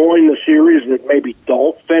join the series that maybe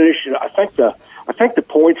don't finish, I think the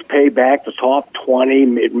points pay back the top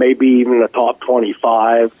 20, maybe even the top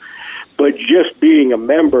 25. But just being a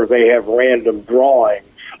member, they have random drawings.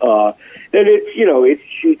 And it's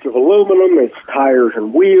sheets of aluminum, it's tires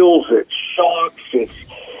and wheels, it's shocks, it's,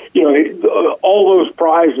 all those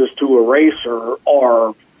prizes to a racer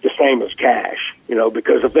are the same as cash,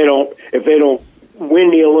 because if they don't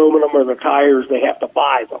win the aluminum or the tires, they have to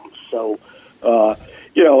buy them. So,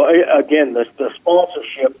 again, the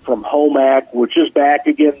sponsorship from Homac, which is back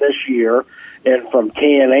again this year, and from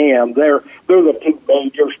Can-Am, they're the two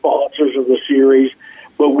major sponsors of the series,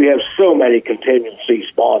 but we have so many contingency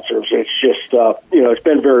sponsors. It's just, it's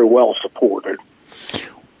been very well supported.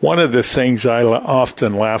 One of the things I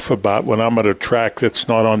often laugh about when I'm at a track that's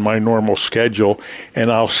not on my normal schedule,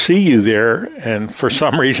 and I'll see you there, and for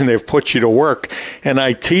some reason they've put you to work, and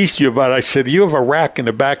I teased you about it. I said, you have a rack in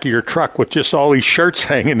the back of your truck with just all these shirts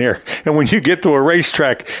hanging there, and when you get to a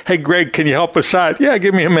racetrack, hey, Greg, can you help us out? Yeah,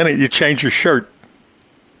 give me a minute, you change your shirt.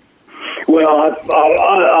 Well, I've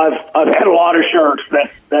had a lot of shirts,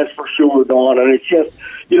 that's for sure, Don, and it's just,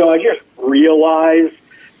 I just realized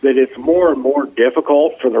that it's more and more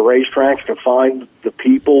difficult for the racetracks to find the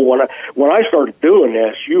people. When I started doing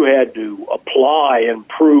this, you had to apply and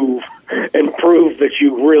prove that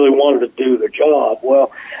you really wanted to do the job.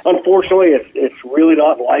 Well, unfortunately, it's really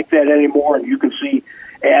not like that anymore, and you can see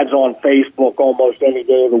ads on Facebook almost any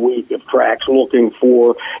day of the week of tracks looking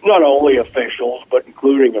for not only officials but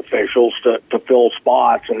including officials to fill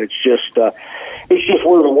spots, and it's just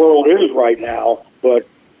where the world is right now. But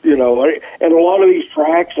and a lot of these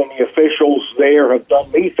tracks and the officials there have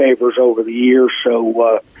done me favors over the years,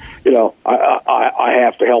 so I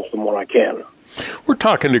have to help them when I can. We're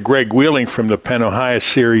talking to Greg Wheeling from the Penn Ohio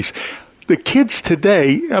Series. The kids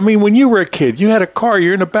today, when you were a kid, you had a car,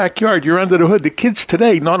 you're in the backyard, you're under the hood. The kids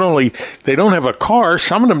today, not only they don't have a car,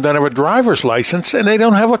 some of them don't have a driver's license, and they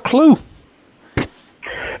don't have a clue.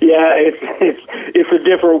 Yeah, it's a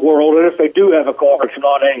different world, and if they do have a car, it's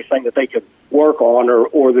not anything that they could work on,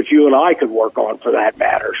 or that you and I could work on, for that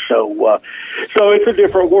matter. So it's a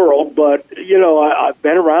different world. But I've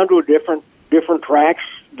been around to different tracks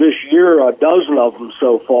this year, a dozen of them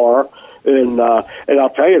so far, and I'll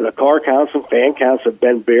tell you, the car counts and fan counts have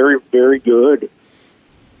been very, very good.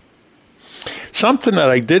 Something that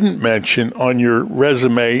I didn't mention on your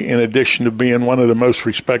resume, in addition to being one of the most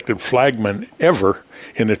respected flagmen ever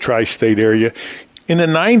in the tri-state area, in the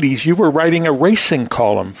 90s, you were writing a racing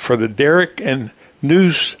column for the Derrick and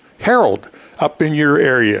News Herald up in your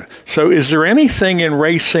area. So is there anything in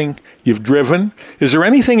racing you've driven? Is there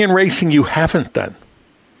anything in racing you haven't done?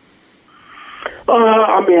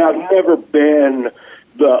 I've never been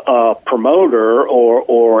the promoter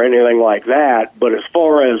or anything like that, but as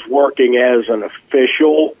far as working as an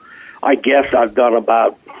official, I guess I've done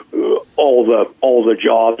about all the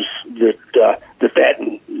jobs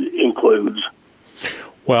that includes.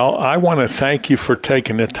 Well, I want to thank you for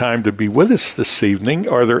taking the time to be with us this evening.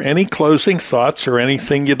 Are there any closing thoughts or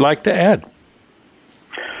anything you'd like to add?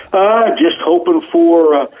 Just hoping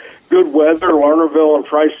for good weather. Lernerville and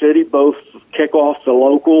Tri-City both kick off the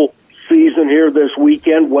local season here this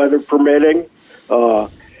weekend, weather permitting.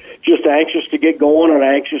 Just anxious to get going and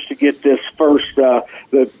anxious to get this first, the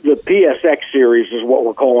PSX series is what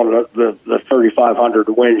we're calling the 3,500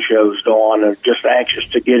 win shows on, and just anxious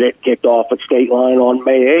to get it kicked off at State Line on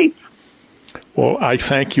May 8th. Well, I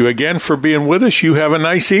thank you again for being with us. You have a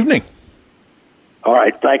nice evening. All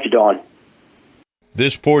right. Thank you, Don.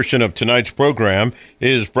 This portion of tonight's program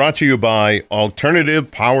is brought to you by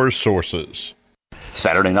Alternative Power Sources.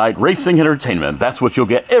 Saturday night racing entertainment. That's what you'll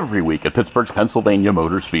get every week at Pittsburgh's Pennsylvania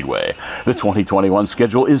Motor Speedway. The 2021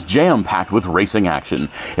 schedule is jam-packed with racing action.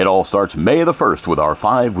 It all starts May the 1st with our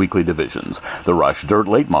 5 weekly divisions: the Rush Dirt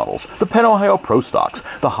Late Models, the Penn Ohio Pro Stocks,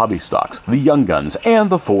 the Hobby Stocks, the Young Guns, and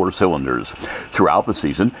the 4 Cylinders. Throughout the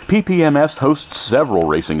season, PPMS hosts several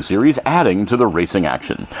racing series adding to the racing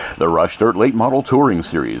action: the Rush Dirt Late Model Touring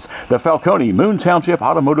Series, the Falcone Moon Township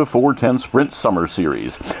Automotive 410 Sprint Summer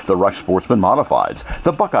Series, the Rush Sportsman Modifieds,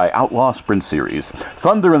 the Buckeye Outlaw Sprint Series,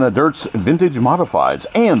 Thunder in the Dirt's Vintage Modifieds,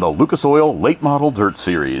 and the Lucas Oil Late Model Dirt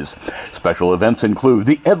Series. Special events include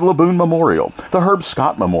the Ed LeBoon Memorial, the Herb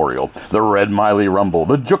Scott Memorial, the Red Miley Rumble,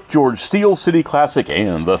 the Jook George Steel City Classic,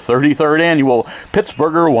 and the 33rd Annual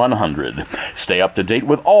Pittsburgher 100. Stay up to date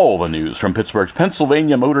with all the news from Pittsburgh's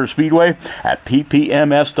Pennsylvania Motor Speedway at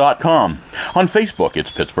ppms.com. On Facebook,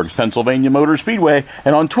 it's Pittsburgh's Pennsylvania Motor Speedway,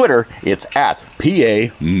 and on Twitter, it's at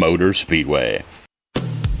PA Motor Speedway.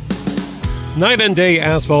 Night and Day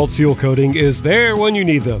Asphalt Seal Coating is there when you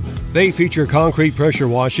need them. They feature concrete pressure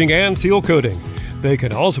washing and seal coating. They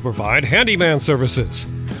can also provide handyman services.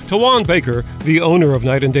 Tawan Baker, the owner of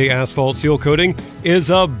Night and Day Asphalt Seal Coating, is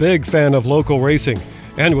a big fan of local racing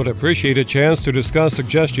and would appreciate a chance to discuss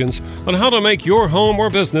suggestions on how to make your home or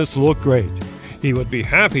business look great. He would be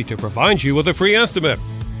happy to provide you with a free estimate.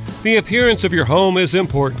 The appearance of your home is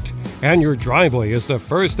important, and your driveway is the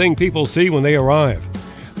first thing people see when they arrive.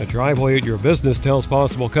 The driveway at your business tells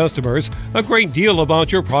possible customers a great deal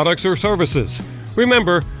about your products or services.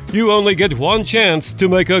 Remember, you only get one chance to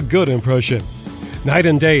make a good impression. Night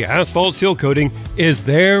and Day Asphalt Seal Coating is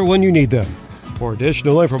there when you need them. For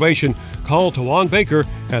additional information, call Tawan Baker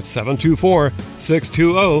at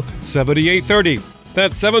 724-620-7830.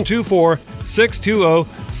 That's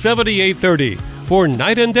 724-620-7830. for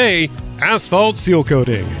night and day asphalt seal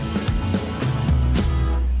coating.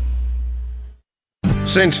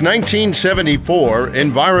 Since 1974,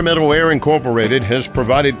 Environmental Air Incorporated has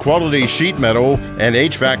provided quality sheet metal and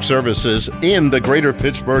HVAC services in the greater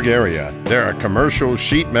Pittsburgh area. They're a commercial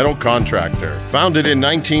sheet metal contractor. Founded in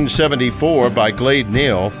 1974 by Glade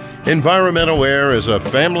Neal, Environmental Air is a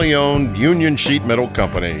family-owned union sheet metal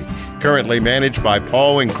company, currently managed by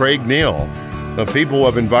Paul and Craig Neal. The people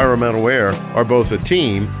of Environmental Air are both a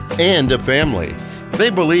team and a family. They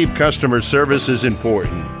believe customer service is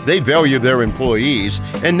important. They value their employees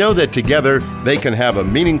and know that together they can have a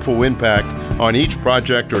meaningful impact on each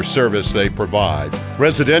project or service they provide.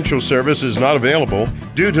 Residential service is not available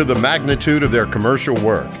due to the magnitude of their commercial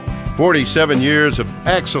work. 47 years of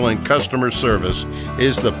excellent customer service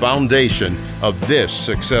is the foundation of this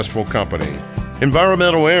successful company.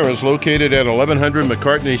 Environmental Air is located at 1100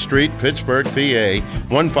 McCartney Street, Pittsburgh, PA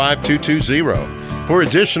 15220. For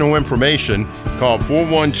additional information, call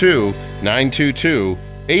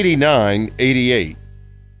 412-922-8988. I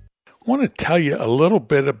want to tell you a little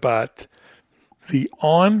bit about the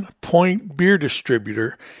On Point Beer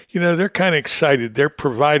Distributor. You know, they're kind of excited. They're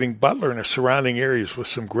providing Butler and the surrounding areas with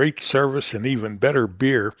some great service and even better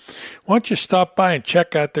beer. Why don't you stop by and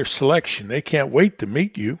check out their selection? They can't wait to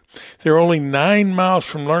meet you. They're only 9 miles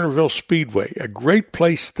from Lernerville Speedway, a great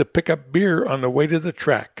place to pick up beer on the way to the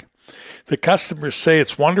track. The customers say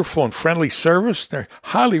it's wonderful and friendly service. They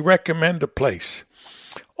highly recommend the place.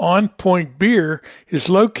 On Point Beer is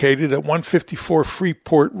located at 154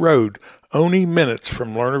 Freeport Road, only minutes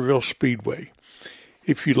from Lernerville Speedway.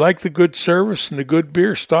 If you like the good service and the good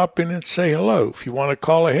beer, stop in and say hello. If you want to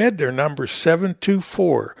call ahead, their number is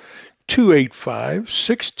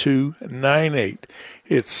 724-285-6298.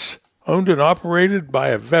 It's owned and operated by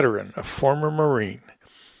a veteran, a former Marine.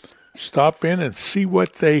 Stop in and see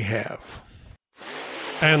what they have.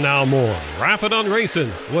 And now more Rapid on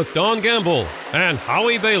Racing with Don Gamble and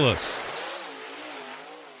Howie Bayless.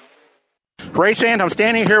 Race fans, I'm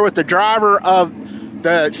standing here with the driver of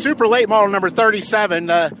the super late model number 37,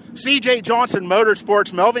 CJ Johnson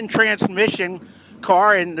Motorsports Melvin transmission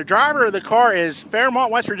car, and the driver of the car is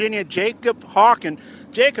Fairmont, West Virginia, Jacob Hawkins.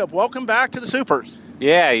 Jacob, welcome back to the Supers.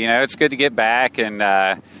 Yeah, you know, it's good to get back, and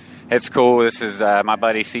it's cool. This is my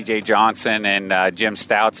buddy C.J. Johnson and Jim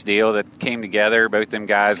Stout's deal that came together. Both them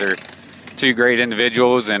guys are two great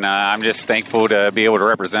individuals, and I'm just thankful to be able to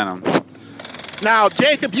represent them. Now,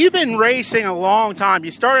 Jacob, you've been racing a long time. You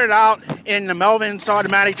started out in the Melvin's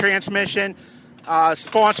automatic transmission,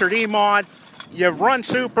 sponsored E-Mod. You've run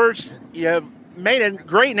Supers. You've made a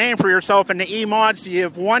great name for yourself in the E-Mods.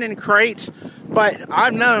 You've won in crates. But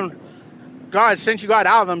I've known, God, since you got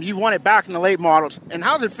out of them, you won it back in the late models. And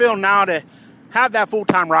how's it feel now to have that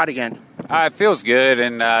full-time ride again? It feels good,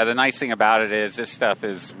 and the nice thing about it is this stuff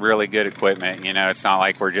is really good equipment. You know, it's not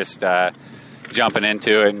like we're just jumping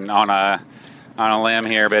into it and on a limb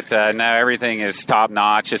here, but no, everything is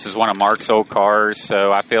top-notch. This is one of Mark's old cars,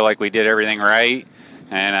 so I feel like we did everything right,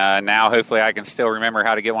 and now hopefully I can still remember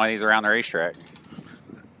how to get one of these around the racetrack.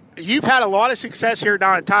 You've had a lot of success here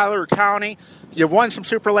down in Tyler County. You've won some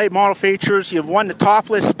super late model features. You've won the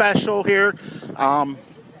Topless Special here.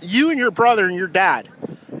 You and your brother and your dad,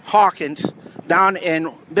 Hawkins, down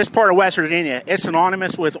in this part of West Virginia, it's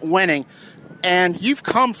synonymous with winning. And you've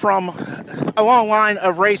come from a long line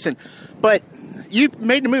of racing. But you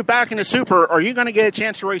made the move back into Super. Are you going to get a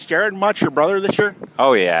chance to race Jared Much, your brother, this year?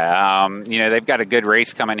 Oh, yeah. You know, they've got a good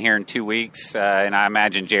race coming here in 2 weeks. And I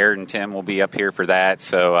imagine Jared and Tim will be up here for that.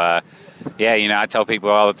 So, yeah, you know, I tell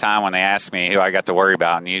people all the time when they ask me who I got to worry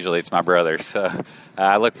about, and usually it's my brother. So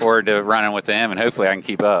I look forward to running with them, and hopefully I can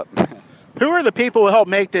keep up. Who are the people who help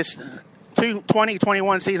make this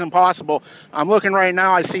 2021 season possible? I'm looking right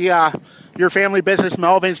now. I see your family business,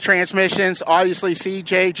 Melvin's Transmissions, obviously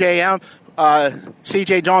CJJM,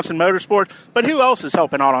 CJ Johnson Motorsports. But who else is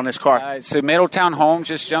helping out on this car? So Middletown Homes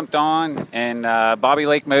just jumped on, and Bobby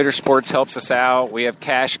Lake Motorsports helps us out. We have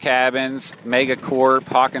Cash Cabins, Mega Corp,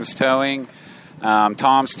 Hawkins Towing,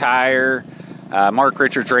 Tom's Tire, Mark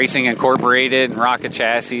Richards Racing Incorporated, and Rocket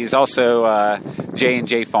Chassis. Also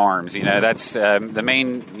J&J Farms. You know, that's the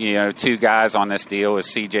main, you know, two guys on this deal is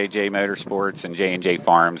CJJ Motorsports and J&J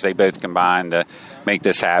Farms. They both combined to make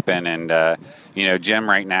this happen. And you know, Jim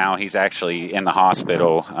right now, he's actually in the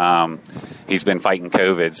hospital. He's been fighting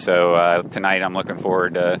COVID. So tonight I'm looking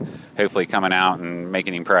forward to hopefully coming out and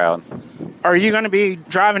making him proud. Are you going to be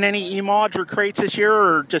driving any E-Mods or crates this year,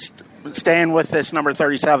 or just staying with this number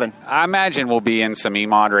 37? I imagine we'll be in some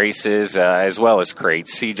E-Mod races as well as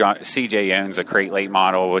crates. CJ owns a crate late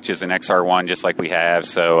model, which is an XR1 just like we have.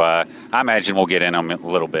 So I imagine we'll get in them a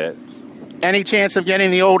little bit. Any chance of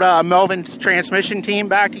getting the old Melvin transmission team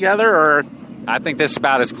back together, or? I think this is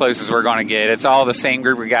about as close as we're going to get. It's all the same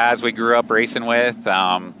group of guys we grew up racing with.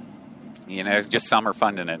 Just summer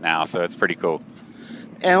funding it now, so it's pretty cool.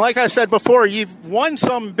 And like I said before, you've won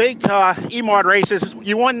some big E-Mod races.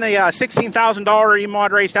 You won the $16,000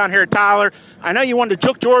 E-Mod race down here at Tyler. I know you won the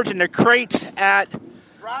Jook George and the crates at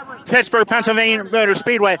Pittsburgh, Pennsylvania Motor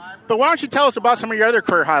Speedway. But why don't you tell us about some of your other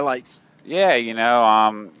career highlights? Yeah,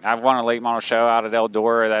 I've won a late model show out at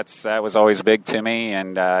Eldora. That was always big to me.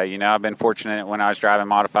 And, I've been fortunate when I was driving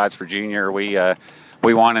modifieds for junior.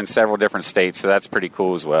 We won in several different states, so that's pretty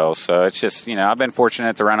cool as well. So it's just, I've been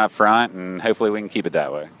fortunate to run up front, and hopefully we can keep it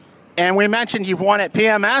that way. And we mentioned you've won at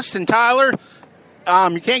PMS and Tyler.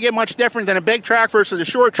 You can't get much different than a big track versus a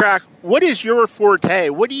short track. What is your forte?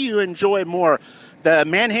 What do you enjoy more, the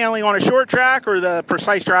manhandling on a short track or the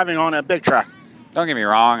precise driving on a big track? Don't get me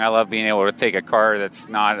wrong. I love being able to take a car that's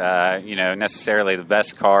not, necessarily the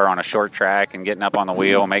best car on a short track and getting up on the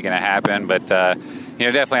wheel, making it happen. But,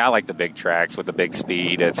 definitely I like the big tracks with the big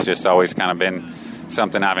speed. It's just always kind of been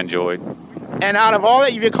something I've enjoyed. And out of all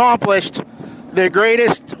that you've accomplished, the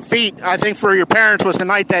greatest feat, I think, for your parents was the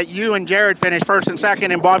night that you and Jared finished first and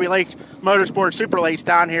second in Bobby Lake Motorsports Super Lates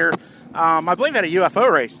down here, I believe at a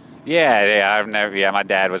UFO race. Yeah, my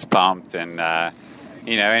dad was pumped, and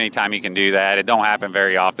anytime you can do that, it don't happen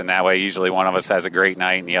very often that way. Usually one of us has a great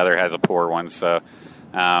night and the other has a poor one. So,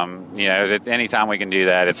 anytime we can do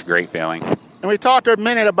that, it's a great feeling. And we talked a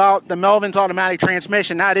minute about the Melvin's automatic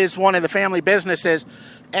transmission. That is one of the family businesses.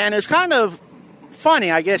 And it's kind of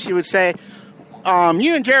funny, I guess you would say.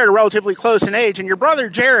 You and Jared are relatively close in age, and your brother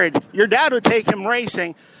Jared, your dad would take him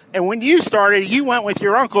racing. And when you started, you went with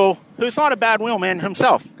your uncle, who's not a bad wheelman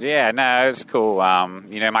himself. Yeah, no, it was cool.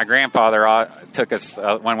 My grandfather took us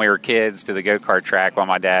when we were kids to the go-kart track while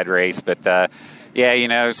my dad raced. But,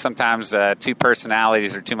 sometimes two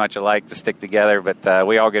personalities are too much alike to stick together. But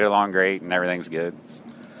we all get along great, and everything's good.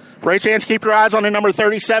 Race fans, keep your eyes on the number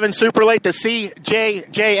 37 Super Late, the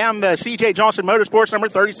CJJM, the CJ Johnson Motorsports number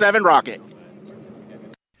 37 Rocket.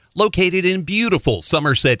 Located in beautiful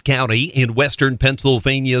Somerset County in western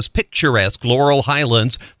Pennsylvania's picturesque Laurel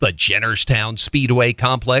Highlands, the Jennerstown Speedway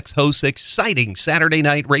Complex hosts exciting Saturday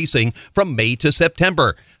night racing from May to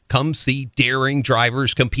September. Come see daring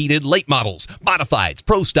drivers compete in late models, modifieds,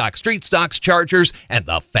 pro stock, street stocks, chargers, and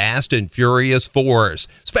the Fast and Furious 4s.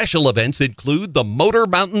 Special events include the Motor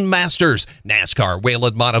Mountain Masters, NASCAR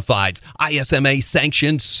Whelen Modifieds, ISMA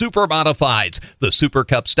sanctioned Super Modifieds, the Super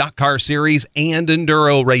Cup Stock Car Series, and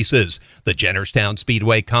Enduro races. The Jennerstown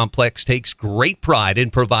Speedway Complex takes great pride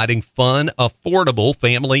in providing fun, affordable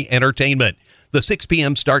family entertainment. The 6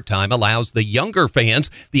 p.m. start time allows the younger fans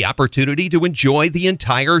the opportunity to enjoy the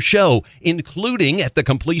entire show, including at the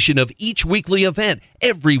completion of each weekly event.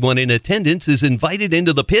 Everyone in attendance is invited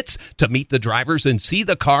into the pits to meet the drivers and see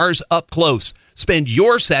the cars up close. Spend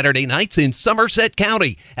your Saturday nights in Somerset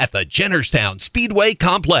County at the Jennerstown Speedway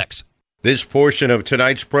Complex. This portion of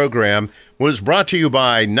tonight's program was brought to you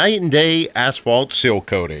by Night and Day Asphalt Seal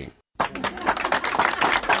Coating.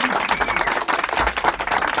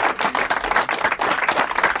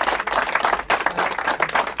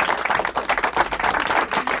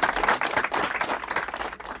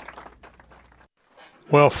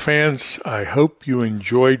 Well, fans, I hope you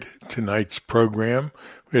enjoyed tonight's program.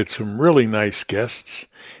 We had some really nice guests.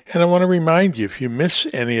 And I want to remind you, if you miss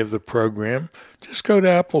any of the program, just go to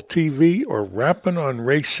Apple TV or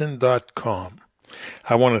rappinonracing.com.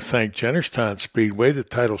 I want to thank Jennerstown Speedway, the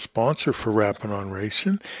title sponsor for Rappin' on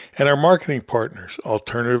Racing, and our marketing partners,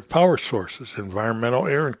 Alternative Power Sources, Environmental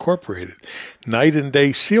Air Incorporated, Night and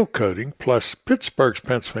Day Seal Coating, plus Pittsburgh's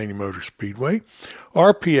Pennsylvania Motor Speedway,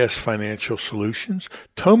 RPS Financial Solutions,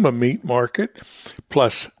 Toma Meat Market,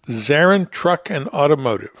 plus Zarin Truck and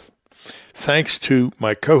Automotive. Thanks to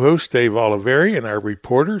my co-host Dave Oliveri and our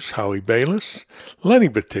reporters Holly Bayless, Lenny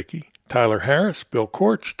Baticki, Tyler Harris, Bill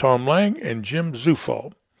Korch, Tom Lang, and Jim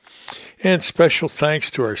Zufall. And special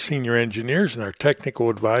thanks to our senior engineers and our technical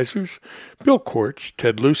advisors, Bill Korch,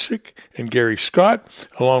 Ted Lusick, and Gary Scott,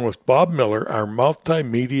 along with Bob Miller, our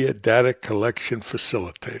multimedia data collection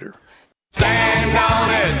facilitator. Stand on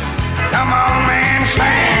it. Come on, man,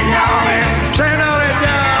 stand on it. Stand on it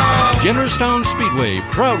now. Jennerstown Speedway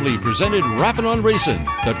proudly presented Rappin' on Racing,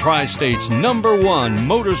 the Tri-State's #1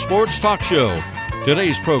 motorsports talk show.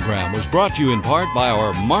 Today's program was brought to you in part by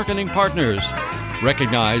our marketing partners.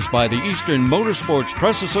 Recognized by the Eastern Motorsports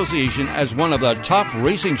Press Association as one of the top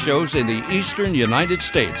racing shows in the Eastern United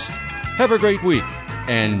States. Have a great week,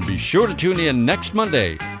 and be sure to tune in next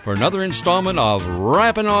Monday for another installment of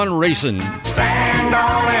Rappin' on Racing. Stand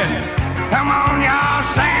on it. Come on, y'all,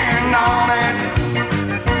 stand stand on it.